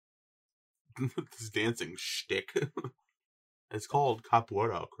dancing. This dancing shtick. It's called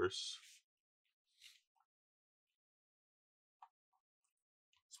capoeira, Chris.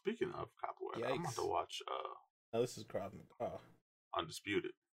 Speaking of capoeira, Yikes. I'm about to watch Now this is Krav Maga.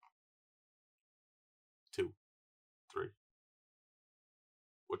 Undisputed. 2, 3,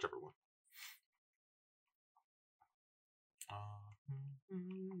 whichever one.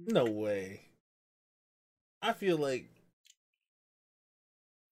 No way. I feel like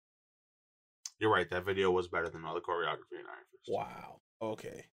you're right. That video was better than all the choreography in Iron Fist. wow.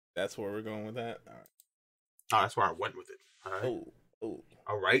 Okay, that's where we're going with that. All right. Oh, that's where I went with it. All right. Oh.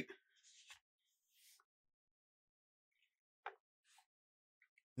 All right.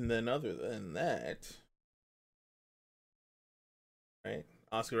 And then other than that, right?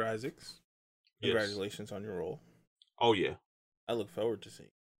 Oscar Isaacs. Congratulations on your role. Oh yeah. I look forward to seeing.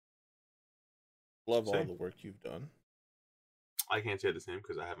 Love Same. all the work you've done. I can't say the same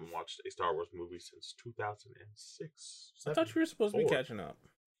because I haven't watched a Star Wars movie since 2006. I thought you were supposed to be catching up.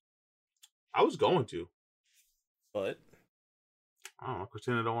 I was going to. But I don't know.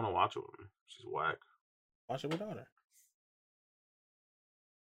 Christina don't want to watch it with me. She's whack. Watch it without her.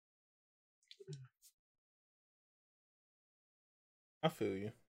 I feel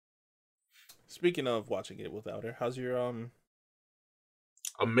you. Speaking of watching it without her, how's your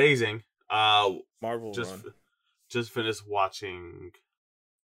amazing. Marvel run? Just finished watching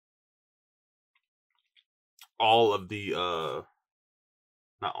all of the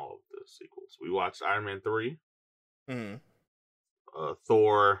not all of the sequels. We watched Iron Man 3,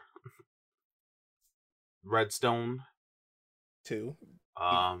 Thor, Redstone, 2,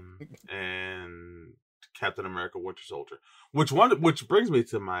 and Captain America: Winter Soldier. Which brings me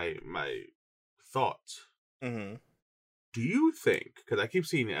to my thoughts. Do you think? Because I keep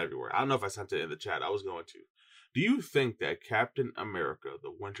seeing it everywhere. I don't know if I sent it in the chat. I was going to. Do you think that Captain America: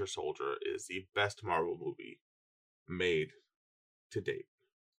 The Winter Soldier is the best Marvel movie made to date?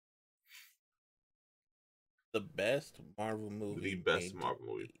 The best Marvel movie. The best Marvel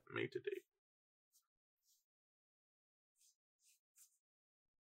movie made to date.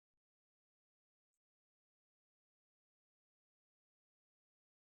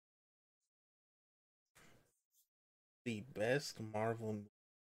 The best Marvel movie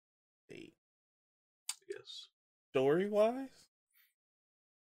to date. Yes. Story-wise?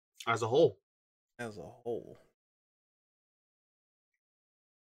 As a whole. As a whole.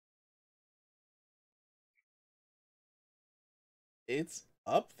 It's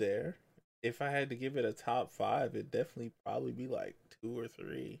up there. If I had to give it a top 5, it'd definitely probably be like 2 or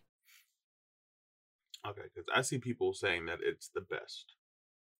 3. Okay, because I see people saying that it's the best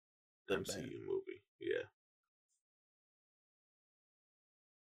MCU movie. Yeah.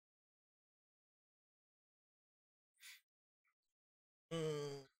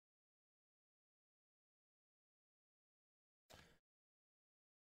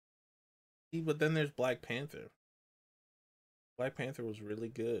 But then there's Black Panther. Black Panther was really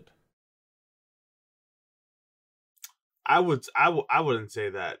good. I wouldn't say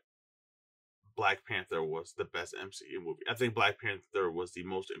that Black Panther was the best MCU movie. I think Black Panther was the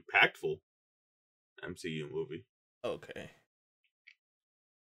most impactful MCU movie. Okay.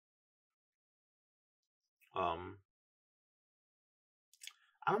 I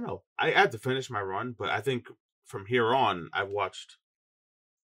don't know. I had to finish my run, but I think from here on, I've watched.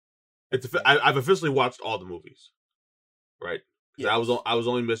 I've officially watched all the movies, right? Yes. I was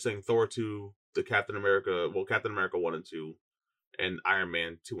only missing Thor 2, the Captain America 1 and 2, and Iron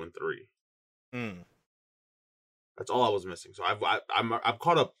Man 2 and 3. That's all I was missing. So I'm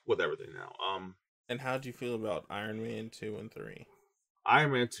caught up with everything now. And how do you feel about Iron Man 2 and 3?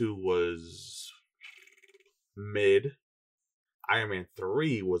 Iron Man 2 was mid. Iron Man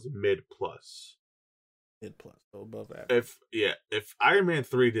 3 was mid plus. Mid plus, so above that. If Iron Man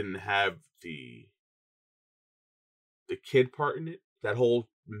 3 didn't have the kid part in it, that whole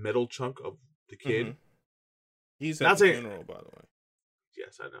middle chunk of the kid. He's at the funeral, by the way.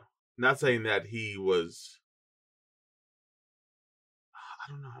 Yes, I know. Not saying that he was. I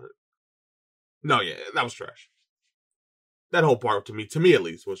don't know how to. No, yeah, that was trash. That whole part to me at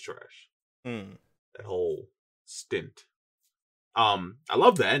least, was trash. That whole stint. I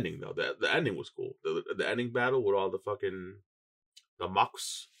love the ending though. The ending was cool. The ending battle with all the fucking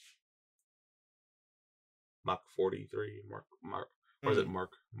Machs. Mach 43, Mark. Or is it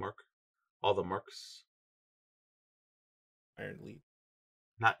Mark? All the Marks. Iron Lead.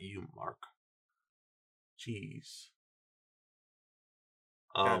 Not you, Mark. Jeez.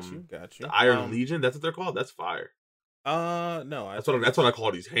 Got The you. Iron Legion. That's what they're called. That's fire. No, That's what I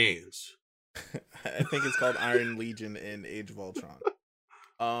call these hands. I think it's called Iron Legion in Age of Ultron.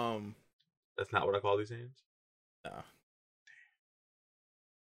 That's not what I call these hands.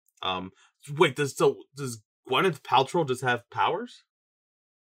 No. Wait. Does Gwyneth Paltrow just have powers?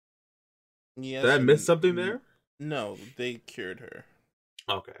 Yes. Did I miss something there? No, they cured her.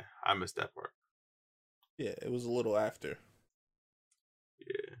 Okay, I missed that part. Yeah, it was a little after.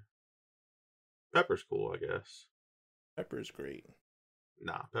 Yeah. Pepper's cool, I guess. Pepper's great.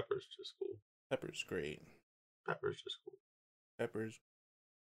 Nah, Pepper's just cool. Pepper's great. Pepper's just cool. Pepper's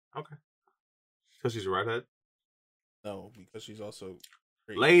okay. Because she's a redhead? No, because she's also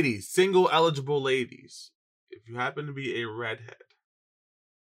great. Ladies, single eligible ladies. If you happen to be a redhead,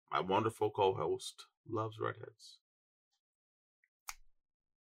 my wonderful co-host loves redheads.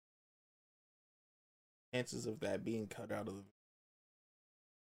 Chances of that being cut out of the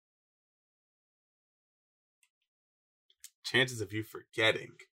chances of you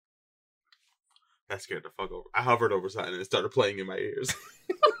forgetting. That scared the fuck over. I hovered over something and it started playing in my ears.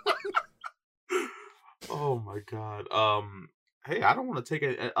 Oh my god. Hey, I don't want to take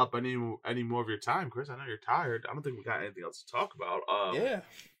up any more of your time, Chris. I know you're tired. I don't think we got anything else to talk about. Yeah,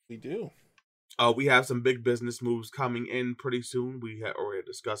 we do. We have some big business moves coming in pretty soon. We're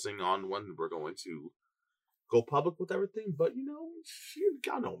discussing on when we're going to go public with everything. But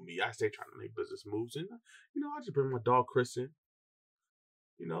y'all know me. I stay trying to make business moves, and I just bring my dog Chris in.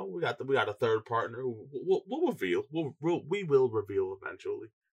 We got a third partner. We'll reveal. We will reveal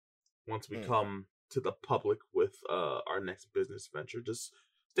eventually once we come to the public with our next business venture. Just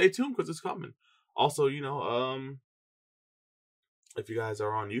stay tuned because it's coming. Also, if you guys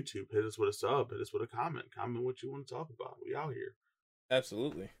are on YouTube, hit us with a sub, hit us with a comment what you want to talk about. We out here.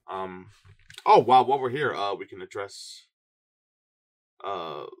 Absolutely. While we're here, we can address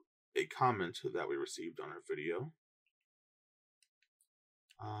a comment that we received on our video.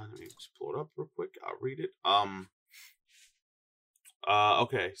 Let me just pull it up real quick. I'll read it.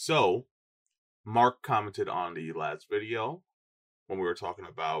 Okay, so Mark commented on the last video when we were talking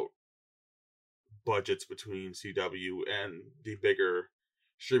about budgets between CW and the bigger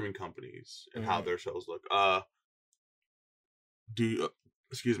streaming companies and how their shows look.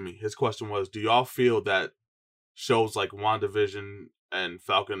 His question was, do y'all feel that shows like WandaVision,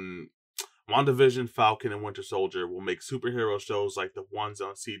 Falcon and Winter Soldier will make superhero shows like the ones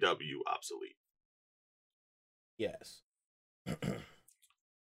on CW obsolete? Yes.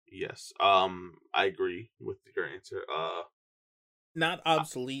 Yes. I agree with your answer. Not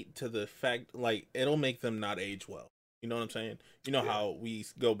obsolete to the fact, like, it'll make them not age well. You know what I'm saying? You know how we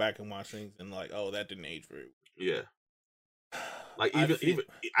go back and watch things and like, oh, that didn't age very well. Yeah. Like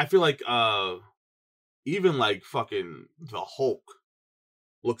I feel like even like fucking the Hulk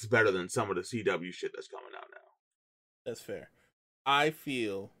looks better than some of the CW shit that's coming out now. That's fair. I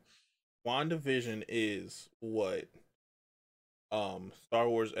feel WandaVision is what Star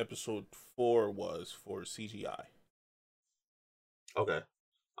Wars Episode 4 was for CGI. Okay.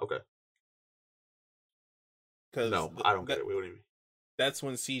 No, I don't get it. What do you mean? That's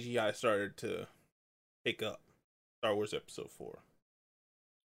when CGI started to pick up. Star Wars Episode 4.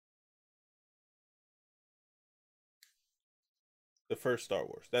 The first Star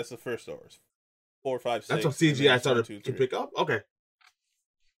Wars. That's the first Star Wars. 4, 5, 6. That's when CGI started to pick up? Okay.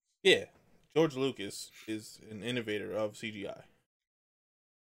 Yeah. George Lucas is an innovator of CGI.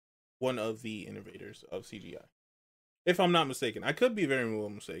 One of the innovators of CGI. If I'm not mistaken. I could be very well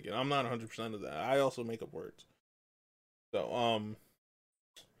mistaken. I'm not 100% of that. I also make up words. So,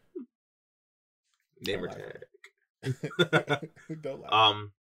 Gamer tag. Don't lie.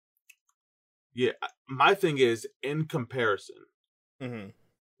 Yeah, my thing is, in comparison, Mm-hmm.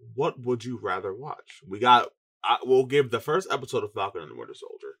 What would you rather watch? We'll give the first episode of Falcon and the Winter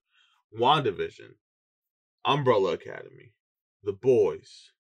Soldier, WandaVision, Umbrella Academy, The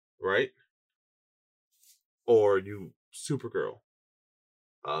Boys, right? Or Supergirl,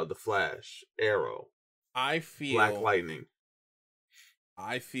 The Flash, Arrow, Black Lightning.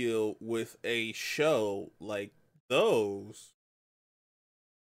 I feel with a show like those,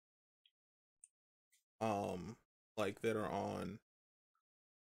 like that are on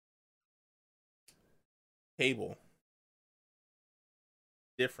cable,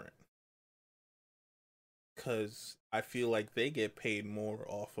 different, because I feel like they get paid more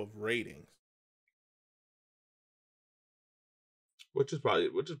off of ratings. Which is probably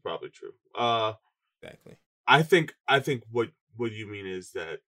true. Exactly. I think what you mean is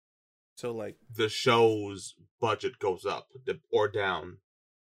that so like the show's budget goes up or down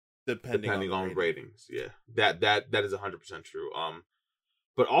depending on ratings. Yeah, that is 100% true.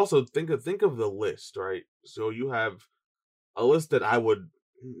 But also think of the list, right? So you have a list that I would,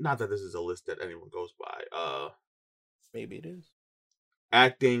 not that this is a list that anyone goes by. Maybe it is.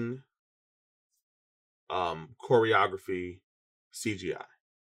 Acting, choreography, CGI,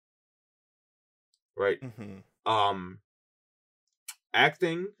 right? Mm-hmm.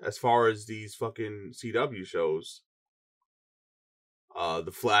 Acting, as far as these fucking CW shows,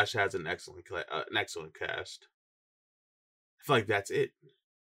 The Flash has an excellent cast. I feel like that's it.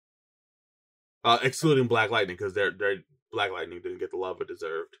 Excluding Black Lightning, because their Black Lightning didn't get the love it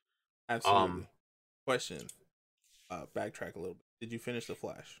deserved. Absolutely. Question. Backtrack a little bit. Did you finish The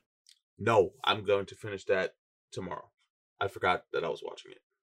Flash? No, I'm going to finish that tomorrow. I forgot that I was watching it.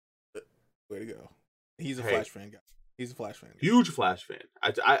 Way to go. He's a Flash fan guy. He's a Flash fan guy. Huge Flash fan.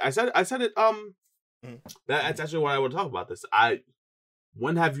 I said it. That's actually why I want to talk about this.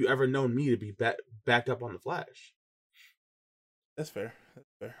 When have you ever known me to be backed up on the Flash? That's fair.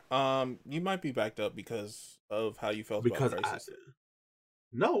 You might be backed up because of how you felt about Crisis.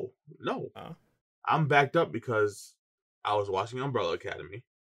 No. I'm backed up because I was watching Umbrella Academy.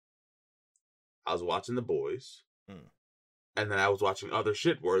 I was watching The Boys. And then I was watching other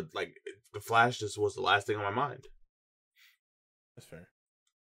shit where, like, The Flash just was the last thing on my mind. That's fair.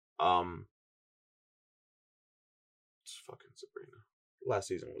 It's fucking Sabrina. Last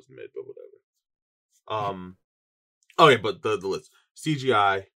season was mid, but whatever. Okay, but the list.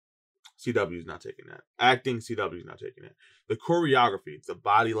 CGI, CW's not taking that. Acting, CW's not taking it. The choreography, the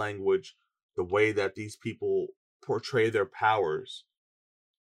body language, the way that these people portray their powers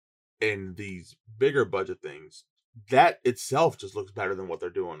in these bigger budget things, that itself just looks better than what they're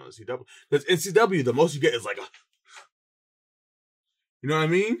doing on the CW. Because in CW, the most you get is like a... You know what I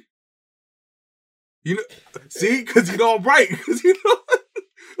mean? You know, see? Because you know I'm right. Because you know...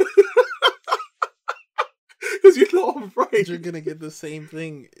 Because you know I'm right. You're going to get the same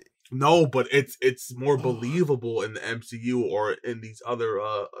thing. No, but it's more believable in the MCU or in these other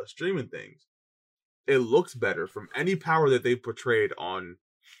streaming things. It looks better from any power that they've portrayed on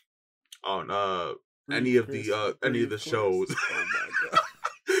any of the shows. Oh my God.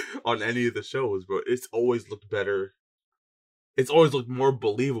 On any of the shows, bro. It's always looked better. It's always looked more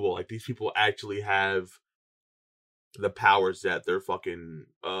believable. Like, these people actually have the powers that they're fucking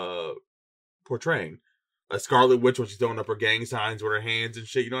portraying. Like Scarlet Witch when she's throwing up her gang signs with her hands and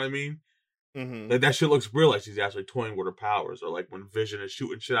shit, you know what I mean? Mm-hmm. Like, that shit looks real, like she's actually toying with her powers. Or like when Vision is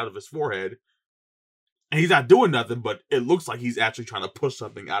shooting shit out of his forehead, and he's not doing nothing, but it looks like he's actually trying to push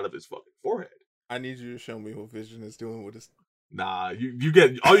something out of his fucking forehead. I need you to show me what Vision is doing with his... Nah, you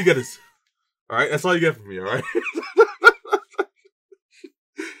get... All you get is... Alright? That's all you get from me, alright?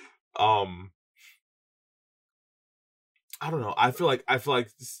 I don't know. I feel like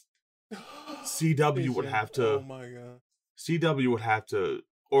CW would have to... Oh my God. CW would have to...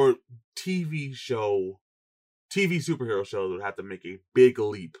 Or TV superhero shows would have to make a big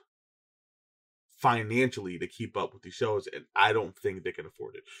leap financially to keep up with these shows, and I don't think they can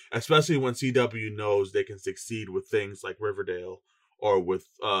afford it. Especially when CW knows they can succeed with things like Riverdale or with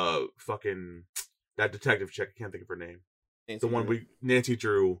fucking that detective chick, I can't think of her name. Nancy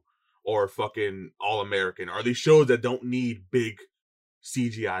Drew, or fucking All American, are these shows that don't need big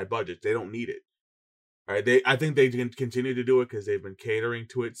CGI budgets. They don't need it. All right, I think they can continue to do it because they've been catering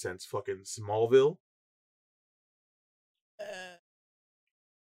to it since fucking Smallville.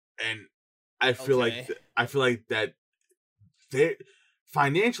 And I feel like that they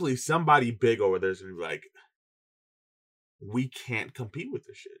financially, somebody big over there is gonna be like, we can't compete with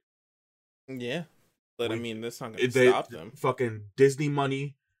this shit. Yeah, but I mean, that's not gonna stop them. Fucking Disney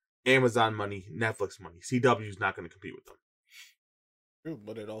money, Amazon money, Netflix money. CW's not gonna compete with them. True,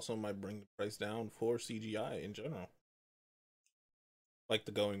 but it also might bring the price down for CGI in general, like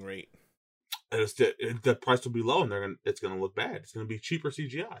the going rate. And the price will be low, and it's gonna look bad. It's gonna be cheaper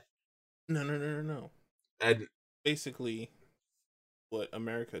CGI. No. And basically, what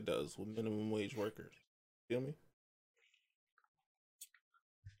America does with minimum wage workers. Feel me?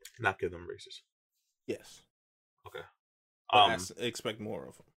 Not give them raises. Yes. Okay. Expect more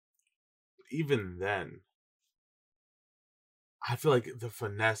of them. Even then, I feel like the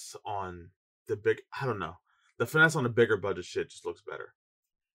finesse on the bigger budget shit just looks better.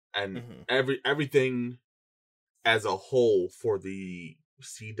 And everything as a whole for the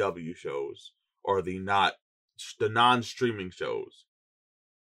CW shows or the non-streaming shows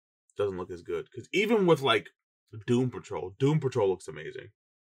doesn't look as good. Because even with like Doom Patrol looks amazing.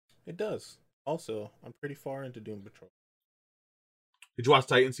 It does. Also, I'm pretty far into Doom Patrol. Did you watch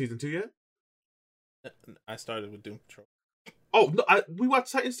Titans season 2 yet? I started with Doom Patrol. Oh no, we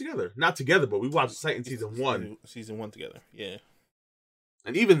watched Titans together. Not together, but we watched Titans season 1. Season 1 together. Yeah.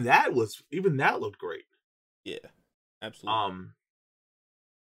 And even that looked great. Yeah, absolutely.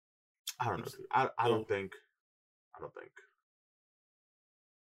 I don't know. I don't think.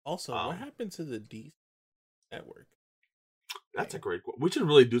 Also, what happened to the DC network? That's a great. We should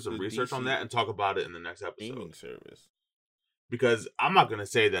really do some The research on DC that and talk about it in the next streaming episode. service. Because I'm not gonna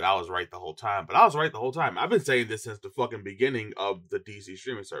say that I was right the whole time, but I was right the whole time. I've been saying this since the fucking beginning of the DC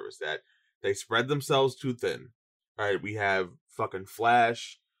streaming service that they spread themselves too thin. All right, we have fucking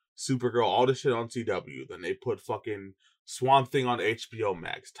Flash, Supergirl, all this shit on CW. Then they put fucking Swamp Thing on HBO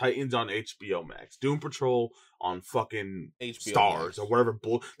Max, Titans on HBO Max, Doom Patrol on fucking HBO Stars Max. or whatever.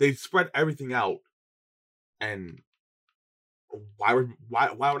 They spread everything out, and why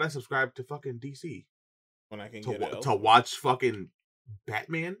would I subscribe to fucking DC When I can get it to watch fucking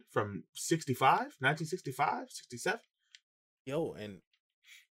Batman from 1965, 67? Yo, and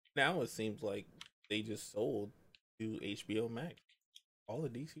now it seems like they just sold to HBO Max all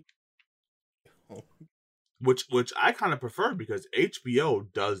of DC. Which I kind of prefer because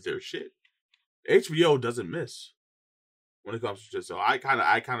HBO does their shit. HBO doesn't miss when it comes to shit. So I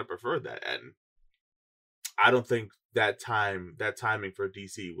kind of prefer that, and I don't think that timing for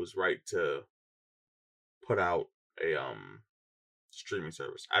DC was right to put out a streaming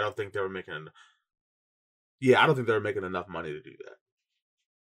service. I don't think they were making enough money to do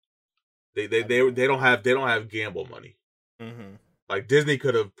that. They don't have gamble money. Mm-hmm. Like Disney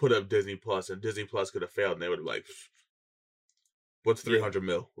could have put up Disney Plus, and Disney Plus could have failed, and they would have like, what's 300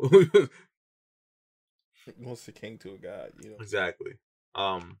 mil? What's the king to a god? You know Exactly.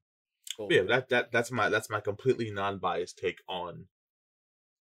 Yeah, that's my completely non-biased take on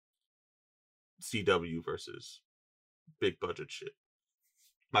CW versus big budget shit.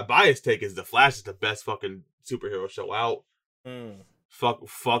 My biased take is The Flash is the best fucking superhero show out. Fuck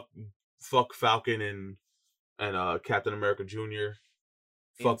Falcon and Captain America Jr.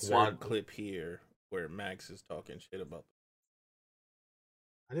 Fuck one clip here where Max is talking shit about.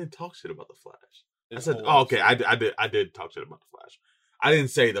 I didn't talk shit about The Flash. I This said, whole oh, okay, episode. I did talk shit about The Flash. I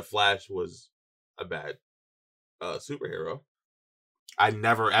didn't say The Flash was a bad superhero. I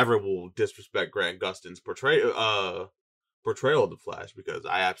never ever will disrespect Grant Gustin's portrayal of The Flash because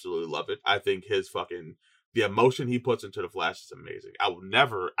I absolutely love it. I think the emotion he puts into The Flash is amazing. I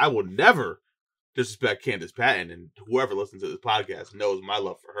will never disrespect Candace Patton, and whoever listens to this podcast knows my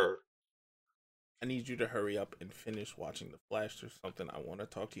love for her. I need you to hurry up and finish watching The Flash. There's something I want to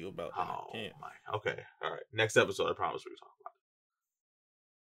talk to you about. And I can't. Okay, all right. Next episode, I promise we can talk about it.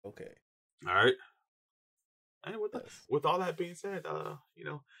 Okay. All right. And with all that being said, if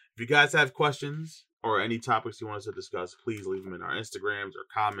you guys have questions or any topics you want us to discuss, please leave them in our Instagrams or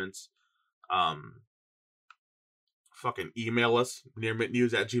comments. Fucking email us,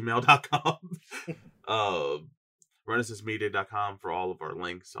 nearmitnews@gmail.com. RenaissanceMedia.com for all of our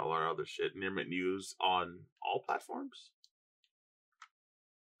links, all our other shit. Nearmit News on all platforms.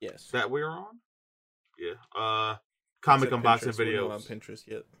 Yes. That we're on. Yeah. Comic unboxing videos. We're not on Pinterest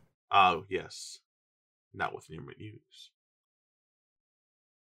yet. Oh yes. Not with Nearmit News.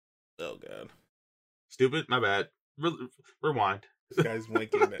 Oh god. Stupid. My bad. Rewind. This guy's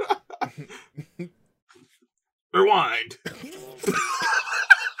winking that. Rewind.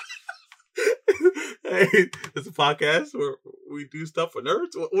 Hey, it's a podcast where we do stuff for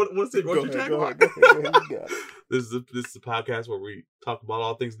nerds. What's it? What's your tagline? Go ahead. This is a podcast where we talk about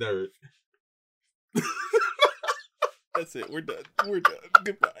all things nerd. That's it. We're done.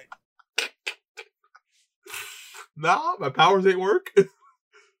 Goodbye. Nah, my powers ain't work.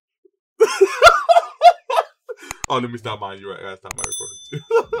 Oh, let me stop mine. You're right. I gotta stop my recording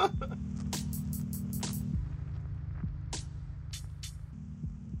too.